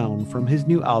Hunkered Down from his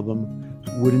new album,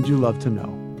 Wouldn't You Love to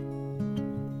Know?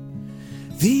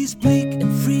 These bleak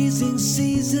and freezing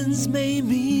seasons may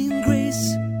mean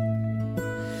grace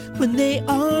when they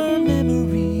are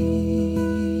memory.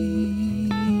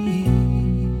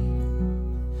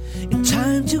 In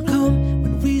time to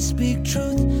speak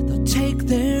truth, they'll take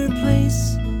their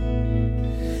place,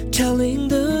 telling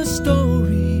the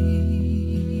story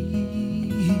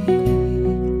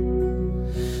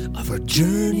of our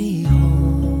journey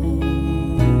home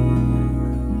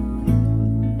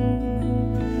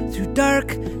through dark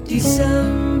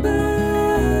December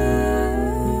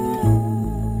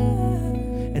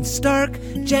and stark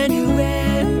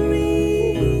January,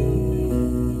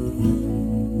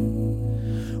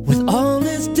 with all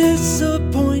its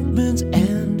disappointments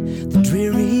and the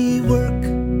dreary work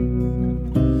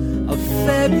of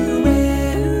February,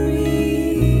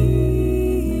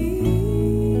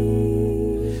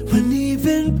 when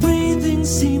even breathing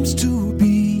seems to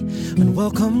be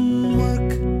unwelcome work.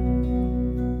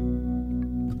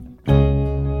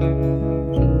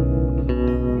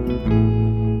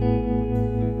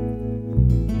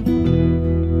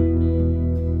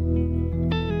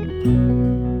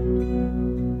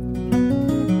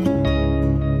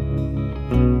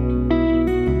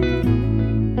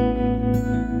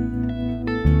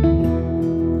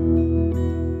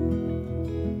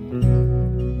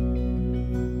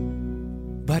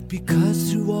 But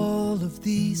because through all of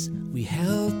these we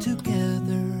held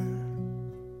together,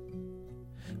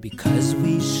 because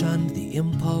we shunned the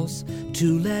impulse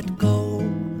to let go,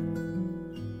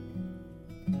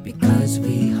 because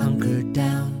we hunkered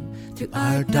down through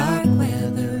our dark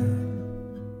weather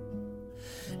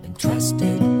and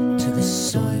trusted to the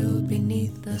soil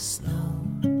beneath the snow,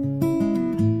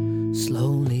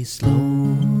 slowly, slowly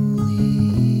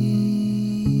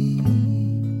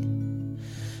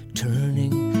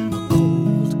turning a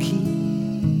cold key,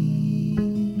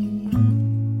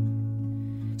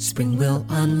 spring will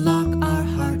unlock our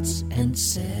hearts and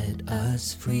set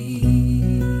us free.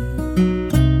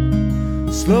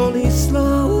 Slowly,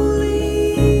 slowly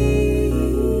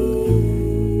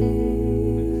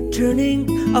turning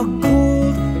a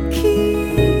cold key,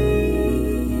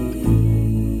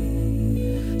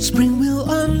 spring will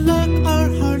unlock our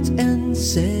hearts and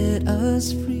set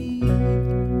us free.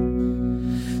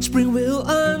 Spring will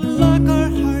unlock our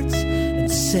hearts and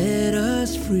set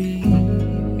us free.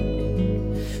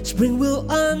 Spring will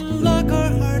unlock our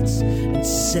hearts and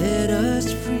set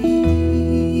us free.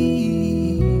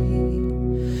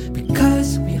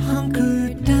 Because we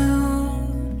hunkered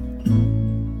down.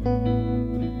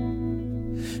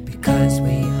 Because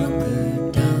we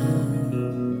hunkered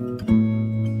down.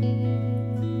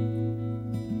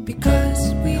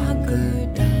 Because we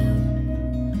hunkered down.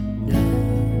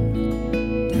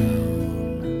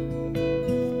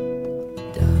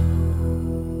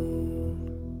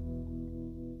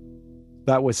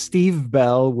 That was Steve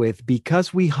Bell with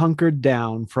Because We Hunkered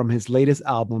Down from his latest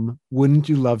album, Wouldn't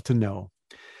You Love to Know?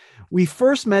 We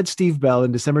first met Steve Bell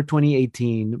in December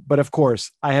 2018, but of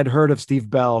course, I had heard of Steve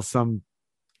Bell some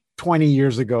 20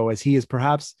 years ago, as he is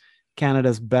perhaps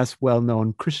Canada's best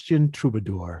well-known Christian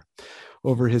troubadour.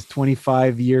 Over his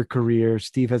 25-year career,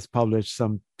 Steve has published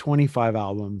some 25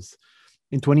 albums.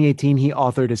 In 2018, he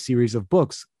authored a series of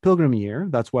books, Pilgrim Year.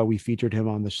 That's why we featured him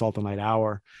on the Salt and Light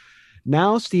Hour.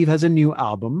 Now Steve has a new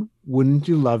album, Wouldn't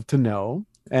You Love to Know?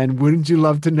 And wouldn't you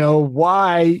love to know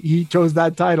why he chose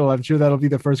that title? I'm sure that'll be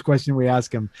the first question we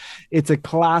ask him. It's a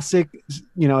classic,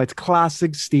 it's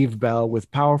classic Steve Bell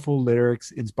with powerful lyrics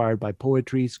inspired by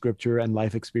poetry, scripture, and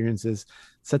life experiences,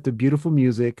 set to beautiful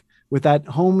music with that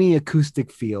homey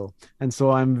acoustic feel. And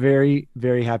so I'm very,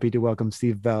 very happy to welcome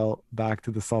Steve Bell back to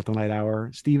the Salt and Light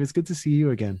Hour. Steve, it's good to see you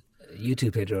again. You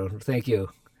too, Pedro. Thank you.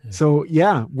 So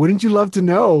yeah, wouldn't you love to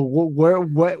know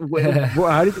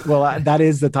that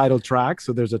is the title track.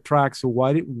 So there's a track. So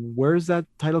where does that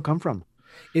title come from?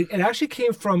 It actually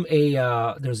came from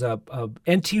there's a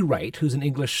N.T. Wright, who's an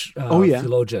English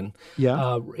theologian.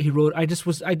 Yeah. He wrote, I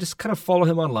just kind of follow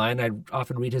him online. I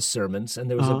often read his sermons,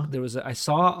 and I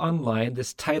saw online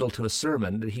this title to a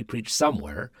sermon that he preached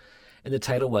somewhere, and the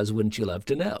title was "Wouldn't You Love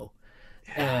to Know?"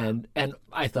 And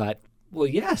I thought, well,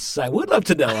 yes, I would love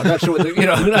to know. I'm not sure what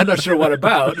I'm not sure what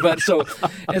about, but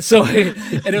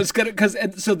it was kind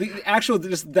of so the actual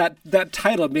that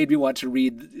title made me want to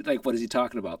read, like, what is he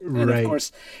talking about? And right. Of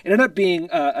course, it ended up being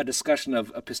a discussion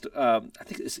of I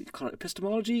think it's called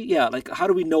epistemology. Yeah, like how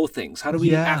do we know things? How do we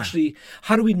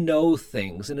how do we know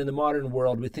things? And in the modern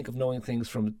world, we think of knowing things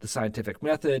from the scientific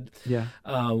method. Yeah,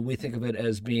 we think of it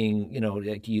as being,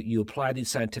 like you apply these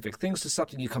scientific things to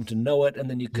something, you come to know it, and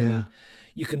then you can. Yeah.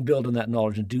 You can build on that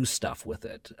knowledge and do stuff with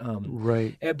it.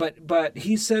 Right. But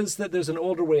he says that there's an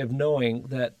older way of knowing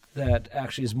that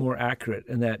actually is more accurate,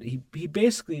 and that he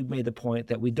basically made the point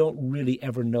that we don't really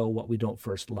ever know what we don't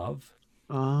first love.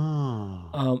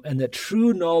 Oh. And that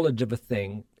true knowledge of a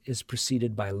thing is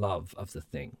preceded by love of the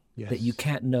thing. Yes. That you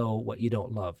can't know what you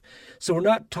don't love. So we're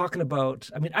not talking about,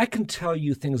 I mean, I can tell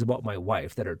you things about my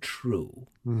wife that are true,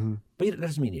 but it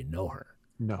doesn't mean you know her.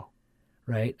 No.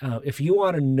 Right? If you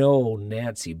want to know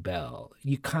Nancy Bell,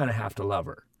 you kind of have to love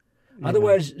her.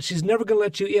 Otherwise, she's never going to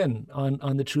let you in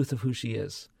on the truth of who she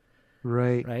is.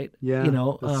 Right. Right. Yeah.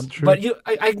 That's true. But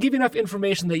I can give you enough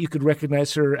information that you could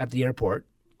recognize her at the airport,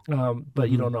 but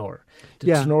you don't know her.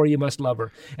 To know her, you must love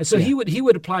her. And so he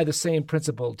would apply the same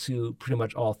principle to pretty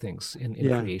much all things in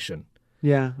creation.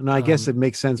 Yeah. And I guess it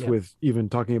makes sense with even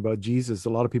talking about Jesus.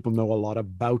 A lot of people know a lot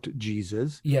about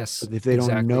Jesus. Yes. But if they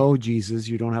don't know Jesus,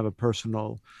 you don't have a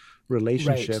personal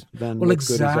relationship, then what good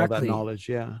is all that knowledge?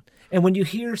 Yeah. And when you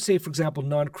hear, say, for example,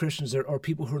 non-Christians or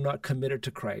people who are not committed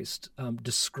to Christ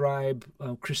describe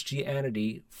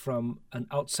Christianity from an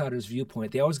outsider's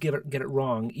viewpoint, they always get it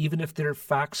wrong, even if their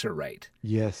facts are right.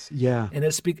 Yes, yeah. And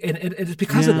it's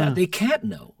because of that. They can't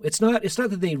know. It's not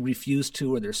that they refuse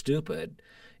to or they're stupid.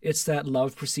 It's that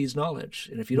love precedes knowledge.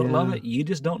 And if you don't love it, you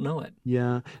just don't know it.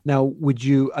 Yeah. Now,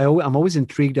 I'm always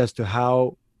intrigued as to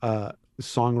how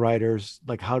songwriters,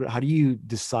 like how do you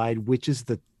decide which is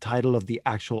the title of the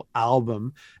actual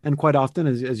album? And quite often,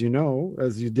 as you know,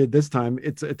 as you did this time,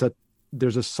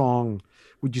 there's a song.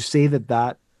 Would you say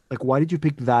that like, why did you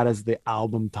pick that as the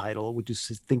album title? Would you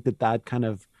think that kind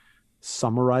of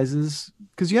summarizes,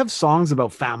 because you have songs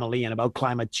about family and about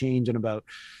climate change and about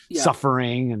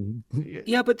suffering and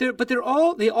but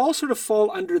they all sort of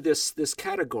fall under this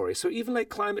category. So even like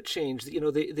climate change,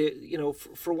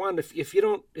 for one, if you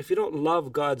don't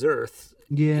love God's earth,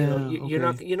 you're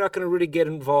not going to really get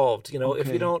involved. If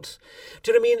you don't,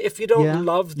 do you know what I mean? If you don't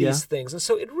love these things, and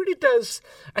so it really does.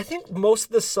 I think most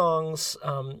of the songs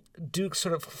do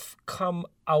sort of come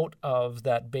out of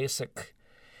that basic.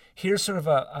 Here's sort of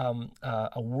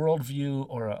a worldview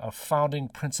or a founding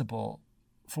principle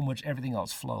from which everything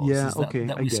else flows.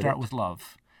 That we start with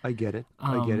love. I get it.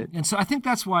 I get it. And so I think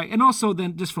that's why. And also,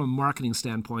 then, just from a marketing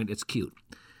standpoint, it's cute.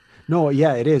 No,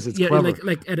 yeah, it is. It's clever. It's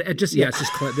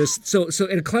just clever. So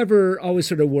and clever always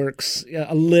sort of works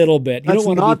a little bit. That's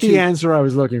not the answer I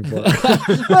was looking for.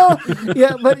 Well,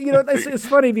 yeah, but it's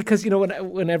funny because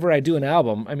whenever I do an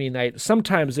album, I mean,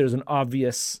 sometimes there's an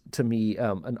obvious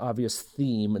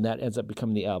theme, and that ends up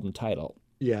becoming the album title.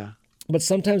 Yeah. But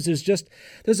sometimes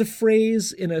there's a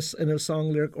phrase in a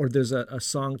song lyric, or there's a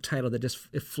song title that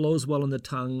it flows well on the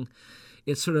tongue.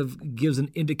 It sort of gives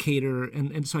an indicator,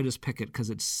 and so I just pick it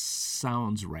because it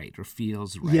sounds right or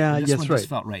feels right. Yeah, and this one right. Just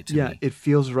felt right to me. Yeah, it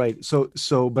feels right. So,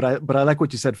 but I like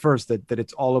what you said first, that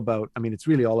it's all about. I mean, it's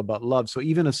really all about love. So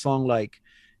even a song like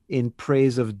 "In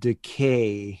Praise of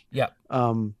Decay,"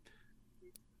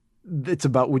 it's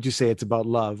about. Would you say it's about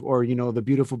love, or "The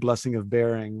Beautiful Blessing of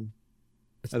Bearing"?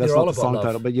 That's not the song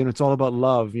title, but it's all about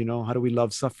love. How do we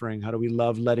love suffering? How do we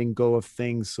love letting go of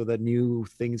things so that new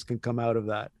things can come out of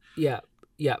that? Yeah.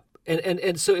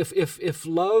 And so if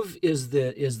love is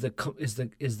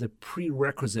the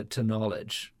prerequisite to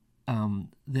knowledge, then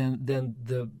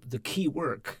the key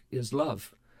work is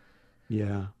love.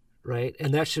 Yeah. Right.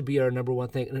 And that should be our number one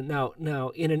thing. And now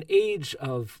in an age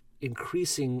of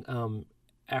increasing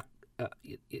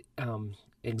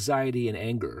anxiety and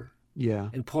anger,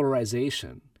 and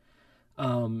polarization,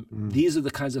 these are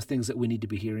the kinds of things that we need to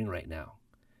be hearing right now.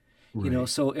 Right.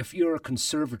 So if you're a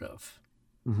conservative,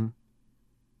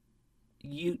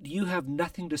 you have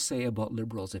nothing to say about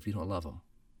liberals if you don't love them.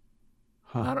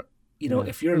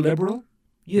 If you're a liberal,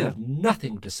 you have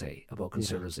nothing to say about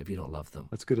conservatives if you don't love them.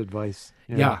 That's good advice.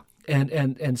 Yeah.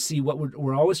 And see, what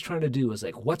we're always trying to do is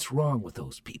like, what's wrong with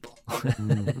those people?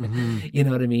 You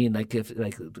know what I mean?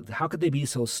 How could they be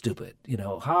so stupid?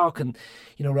 How can,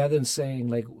 rather than saying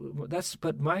like,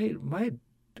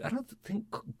 I don't think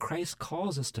Christ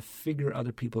calls us to figure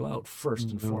other people out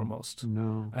first and foremost.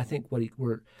 No. I think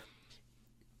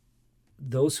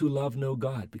those who love know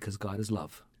God because God is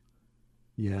love.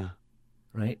 Yeah.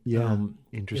 Right? Yeah.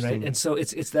 Interesting. Right? And so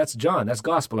that's John, that's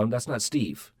gospel. That's not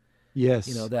Steve. Yes.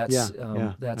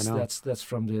 That's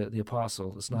from the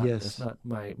apostle. It's not. Yes. It's not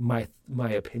my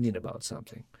opinion about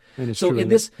something. And it's so true. In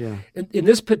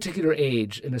this particular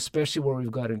age, and especially where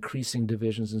we've got increasing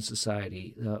divisions in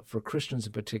society, for Christians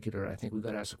in particular, I think we've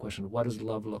got to ask the question: what does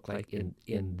love look like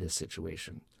in this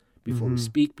situation? Before we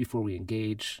speak, before we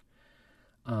engage,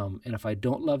 and if I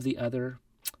don't love the other,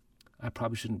 I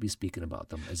probably shouldn't be speaking about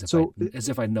them as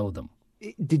if I know them.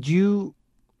 Did you?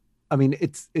 I mean,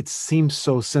 it seems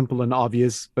so simple and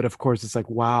obvious, but of course it's like,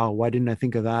 wow, why didn't I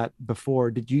think of that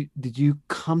before? Did you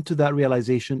come to that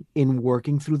realization in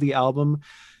working through the album?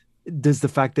 Does the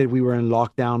fact that we were in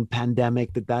lockdown,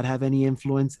 pandemic, did that have any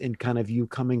influence in kind of you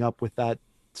coming up with that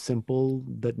simple,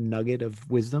 that nugget of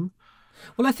wisdom?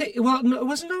 Well, I think, no, it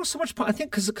wasn't so much, I think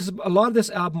because a lot of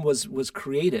this album was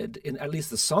created, at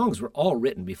least the songs were all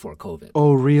written before COVID.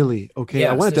 Oh, really? Okay.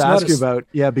 Yes, I wanted to ask you about,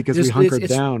 because we hunkered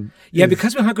down. Yeah,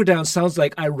 because we hunkered down sounds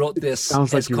like I wrote this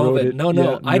sounds as like you COVID. Wrote it. No,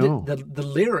 yeah, I did. The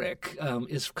lyric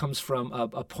comes from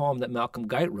a poem that Malcolm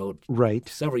Guite wrote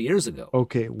several years ago.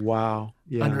 Okay, wow.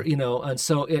 Yeah. And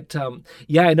so it,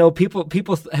 I know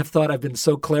people have thought I've been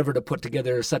so clever to put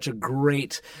together such a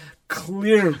great,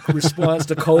 clear response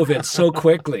to COVID so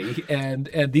quickly, and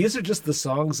these are just the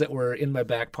songs that were in my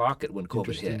back pocket when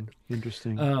COVID hit.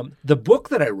 Interesting. The book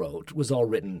that I wrote was all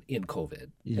written in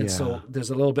COVID, yeah. and so there's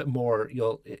a little bit more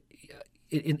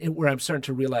where I'm starting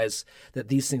to realize that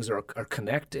these things are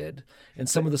connected, and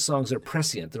some of the songs are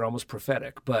prescient; they're almost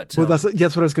prophetic. But that's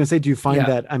what I was going to say. Do you find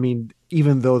that? I mean,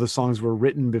 even though the songs were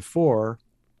written before,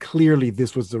 clearly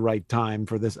this was the right time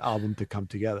for this album to come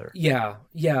together. Yeah.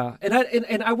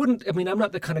 And I wouldn't. I mean, I'm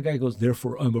not the kind of guy who goes,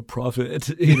 "Therefore, I'm a prophet,"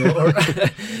 or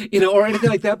or anything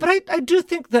like that. But I do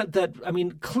think that I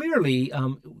mean, clearly,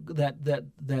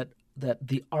 that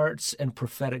the arts and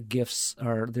prophetic gifts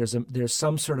are there's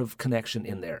some sort of connection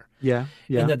in there. Yeah.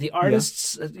 And that the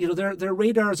artists, their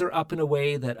radars are up in a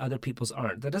way that other people's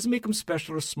aren't. That doesn't make them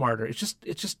special or smarter. It's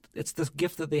the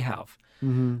gift that they have.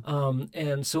 Mm-hmm.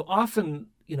 And so often,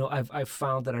 I've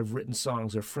found that I've written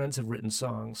songs, or friends have written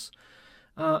songs,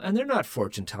 and they're not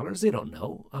fortune tellers. They don't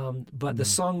know, but the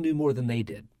song knew more than they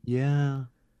did. Yeah.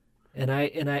 And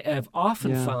I have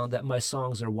often found that my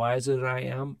songs are wiser than I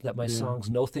am, that my songs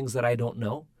know things that I don't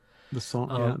know. The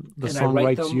song, the song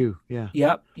writes them, you. Yeah.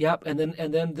 Yep. And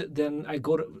then I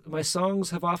go to, my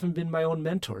songs have often been my own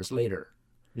mentors later.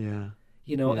 Yeah.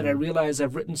 And I realize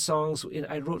I've written songs.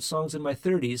 I wrote songs in my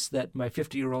 30s that my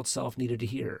 50-year-old self needed to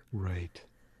hear. Right.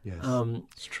 Yes.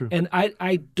 It's true. And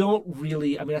I don't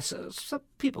really. I mean, some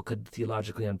people could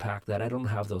theologically unpack that. I don't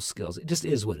have those skills. It just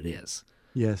is what it is.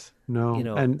 Yes, no,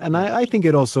 and I think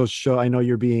it also I know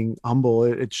you're being humble.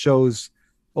 It shows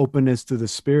openness to the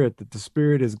Spirit, that the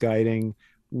Spirit is guiding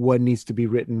what needs to be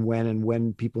written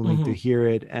when people need to hear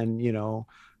it, and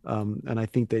and I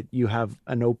think that you have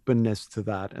an openness to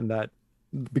that, and that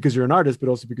because you're an artist, but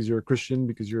also because you're a Christian,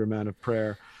 because you're a man of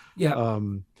prayer. Yeah.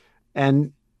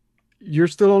 And you're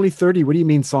still only 30. What do you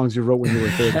mean songs you wrote when you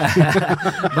were 30?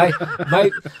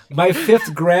 my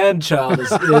fifth grandchild is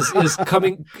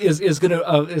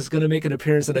gonna make an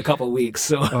appearance in a couple of weeks.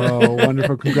 So oh,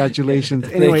 wonderful! Congratulations.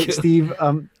 Anyway, Steve,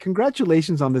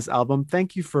 congratulations on this album.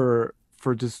 Thank you for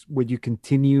just what you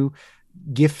continue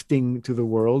gifting to the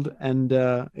world, and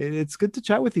it's good to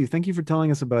chat with you. Thank you for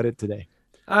telling us about it today.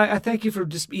 I thank you for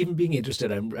just even being interested.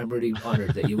 I'm really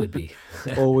honored that you would be.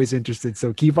 Always interested.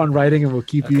 So keep on writing, and we'll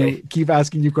keep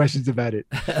asking you questions about it.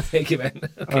 Thank you, man.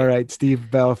 Okay. All right, Steve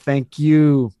Bell. Thank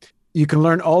you. You can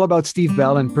learn all about Steve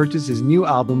Bell and purchase his new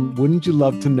album, Wouldn't You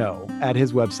Love to Know, at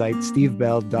his website,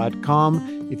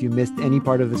 stevebell.com. If you missed any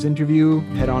part of this interview,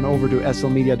 head on over to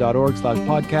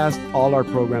slmedia.org/podcast. All our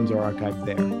programs are archived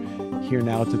there. Here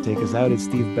now to take us out is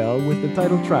Steve Bell with the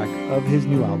title track of his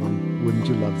new album, Wouldn't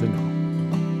You Love to Know.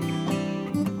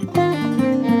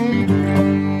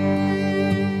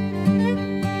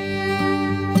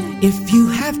 If you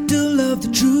have to love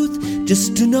the truth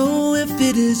just to know if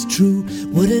it is true,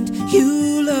 wouldn't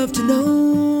you love to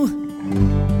know?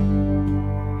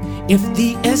 If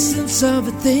the essence of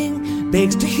a thing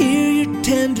begs to hear your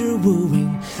tender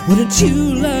wooing, wouldn't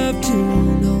you love to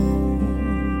know?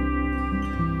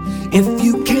 If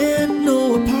you can't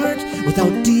know a part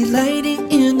without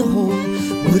delighting in the whole,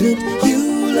 wouldn't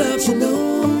you love to know?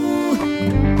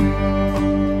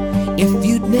 If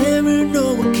you'd never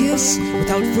know a kiss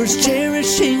without first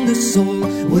cherishing the soul,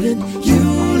 wouldn't you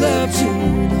love to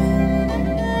know?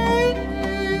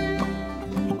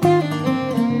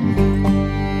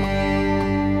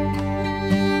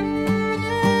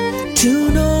 To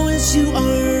know as you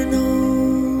are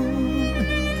known,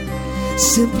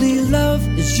 simply love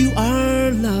as you are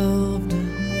loved.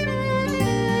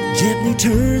 Gently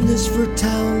turn this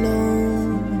fertile loam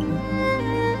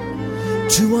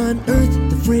to unearth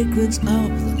the fragrance of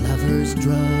the lover's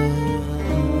drug.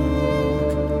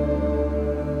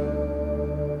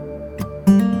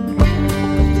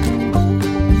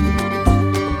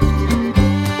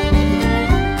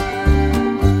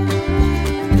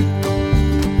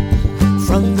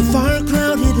 From the far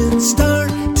cloud hidden star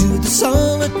to the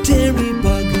solitary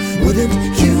bug, wouldn't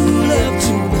you love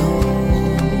to know?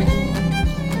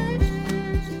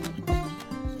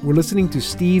 We're listening to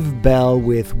Steve Bell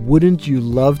with Wouldn't You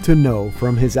Love to Know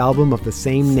from his album of the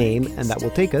same name, and that will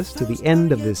take us to the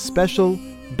end of this special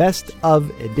best of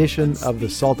edition of the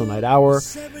Salt and Light Hour.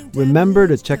 Remember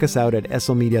to check us out at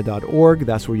slmedia.org.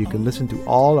 That's where you can listen to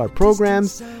all our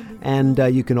programs. And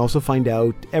you can also find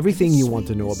out everything you want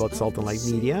to know about Salt and Light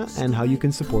Media and how you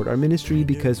can support our ministry,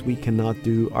 because we cannot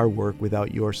do our work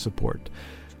without your support.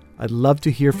 I'd love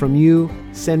to hear from you.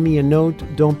 Send me a note.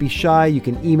 Don't be shy. You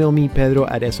can email me,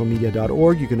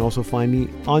 pedro@slmedia.org. You can also find me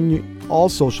on all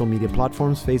social media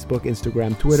platforms, Facebook,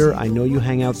 Instagram, Twitter. I know you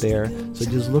hang out there. So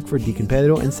just look for Deacon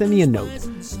Pedro and send me a note.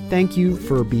 Thank you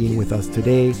for being with us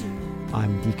today.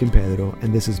 I'm Deacon Pedro,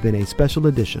 and this has been a special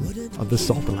edition of the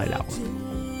Salt and Light Hour.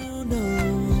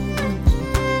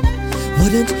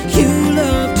 Wouldn't you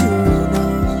love to